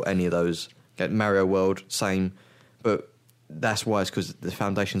Brothers or any of those. Get Mario World, same. But that's why it's because the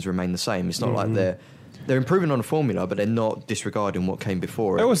foundations remain the same. It's not like they're they're improving on the formula, but they're not disregarding what came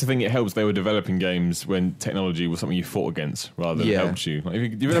before I it. also think it helps they were developing games when technology was something you fought against rather than helped you. Like if you're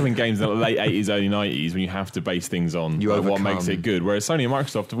developing games in the late 80s, early 90s, when you have to base things on what makes it good, whereas Sony and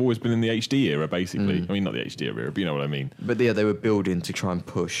Microsoft have always been in the HD era, basically. I mean, not the HD era, but you know what I mean. But yeah, they were building to try and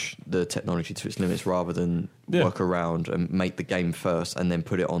push the technology to its limits rather than work around and make the game first and then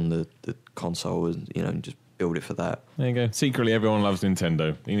put it on the console and just build it for that. There you go. Secretly, everyone loves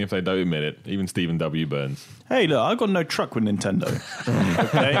Nintendo, even if they don't admit it. Even Stephen W. Burns. Hey, look, I've got no truck with Nintendo.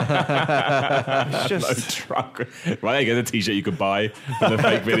 It's just no truck. Right, there you go. The T-shirt you could buy from the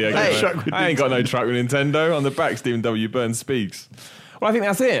fake video game. I ain't got no truck with Nintendo. On the back, Stephen W. Burns speaks. Well, I think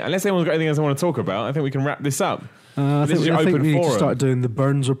that's it. Unless anyone's got anything else I want to talk about, I think we can wrap this up. I think we need to start doing the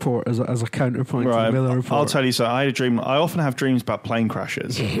Burns report as a counterpoint to the Miller report. I'll tell you, so I had a dream. I often have dreams about plane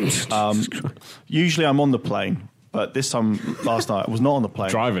crashes. Usually I'm on the plane, but this time last night I was not on the plane.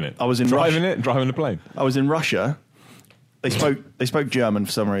 Driving it. I was in driving the plane. I was in Russia. They spoke German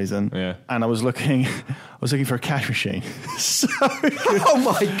for some reason. Yeah. And I was looking for a cash machine. Oh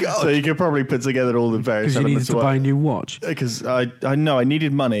my god! So you could probably put together all the various elements. Because you needed to buy a new watch. Because I know I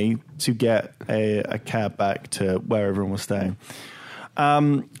needed money to get a cab back to where everyone was staying.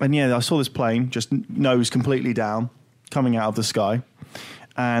 And yeah, I saw this plane just nose completely down, coming out of the sky.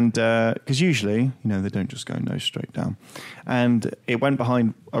 And because usually, they don't just go nose straight down. And it went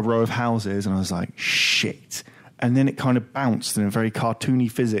behind a row of houses, and I was like, shit. And then it kind of bounced in a very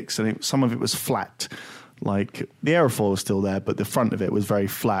cartoony physics, and some of it was flat. Like the aerofoil was still there, but the front of it was very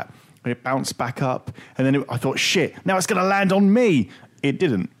flat. And it bounced back up, and then I thought, shit, now it's going to land on me. It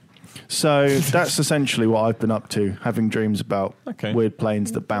didn't. So that's essentially what I've been up to, having dreams about weird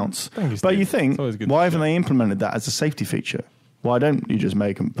planes that bounce. But you think, why haven't they implemented that as a safety feature? Why don't you just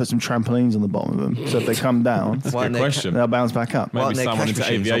put some trampolines on the bottom of them, so if they come down, that's a good question. They'll bounce back up. Maybe someone into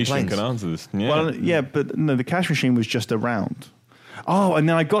aviation can answer this. Yeah. Well, yeah, but no, the cash machine was just around. Oh, and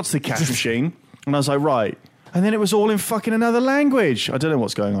then I got to the cash machine, and I was like, right. And then it was all in fucking another language. I don't know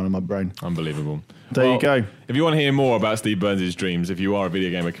what's going on in my brain. Unbelievable. There you go. If you want to hear more about Steve Burns' dreams, if you are a Video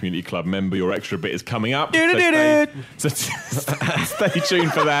Gamer Community Club member, your extra bit is coming up. So stay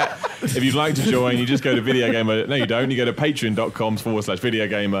tuned for that. If you'd like to join, you just go to Videogamer. No, you don't. You go to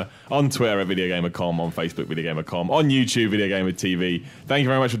patreon.com/Videogamer, on Twitter at Videogamer.com, on Facebook, Videogamer.com, on YouTube, Videogamer TV. Thank you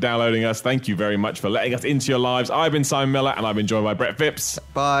very much for downloading us. Thank you very much for letting us into your lives. I've been Simon Miller, and I've been joined by Brett Phipps.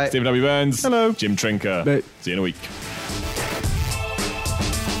 Bye. Stephen W. Burns. Hello. Jim Trinker. Bye. See you in a week.